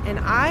house, and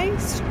I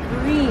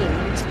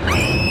screamed.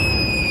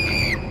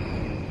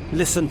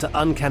 Listen to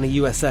Uncanny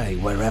USA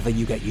wherever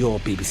you get your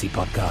BBC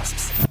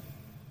podcasts,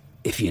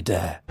 if you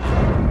dare.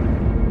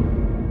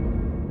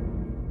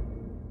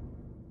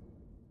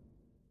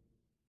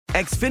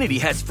 Xfinity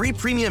has free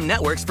premium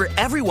networks for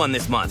everyone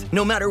this month,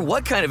 no matter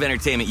what kind of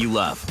entertainment you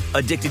love.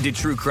 Addicted to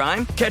true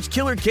crime? Catch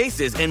killer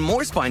cases and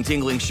more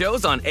spine-tingling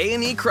shows on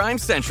A&E Crime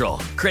Central.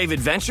 Crave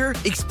adventure?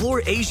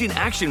 Explore Asian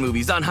action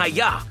movies on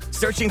Hi-YAH.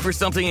 Searching for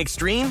something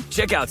extreme?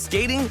 Check out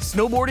skating,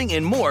 snowboarding,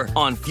 and more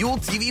on Fuel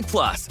TV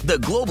Plus, the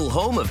global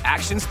home of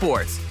action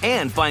sports.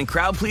 And find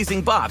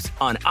crowd-pleasing bops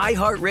on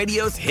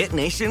iHeartRadio's Hit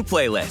Nation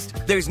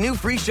playlist. There's new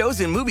free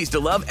shows and movies to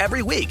love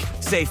every week.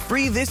 Say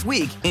free this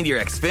week in your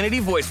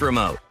Xfinity voice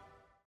remote.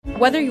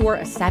 Whether you're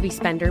a savvy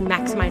spender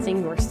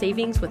maximizing your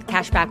savings with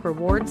cashback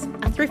rewards,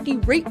 a thrifty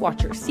rate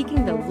watcher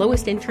seeking the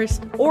lowest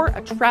interest, or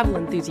a travel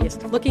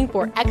enthusiast looking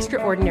for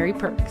extraordinary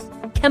perks,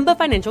 Kemba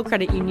Financial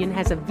Credit Union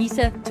has a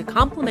visa to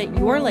complement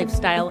your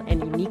lifestyle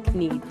and unique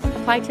needs.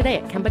 Apply today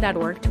at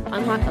Kemba.org to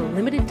unlock a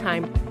limited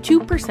time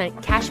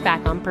 2% cash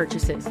back on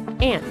purchases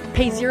and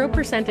pay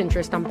 0%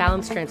 interest on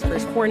balance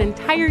transfers for an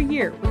entire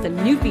year with a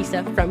new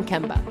visa from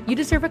Kemba. You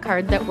deserve a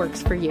card that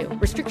works for you.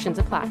 Restrictions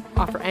apply.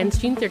 Offer ends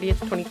June 30th,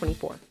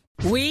 2024.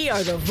 We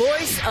are the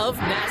voice of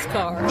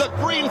NASCAR. The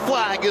green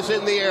flag is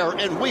in the air,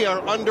 and we are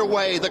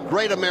underway. The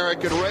Great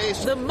American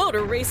Race. The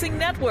Motor Racing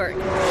Network.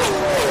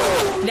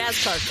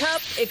 NASCAR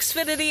Cup,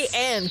 Xfinity,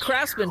 and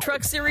Craftsman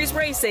Truck Series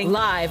Racing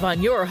live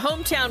on your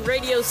hometown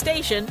radio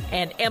station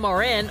and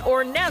MRN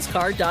or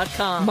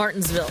NASCAR.com.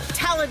 Martinsville,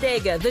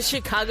 Talladega, the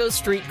Chicago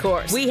Street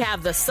Course. We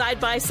have the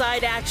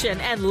side-by-side action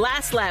and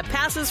last lap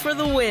passes for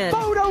the win.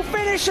 Photo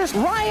finishes.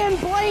 Ryan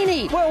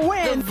Blaney will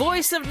win. The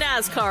voice of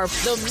NASCAR,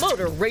 the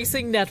Motor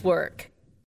Racing Network.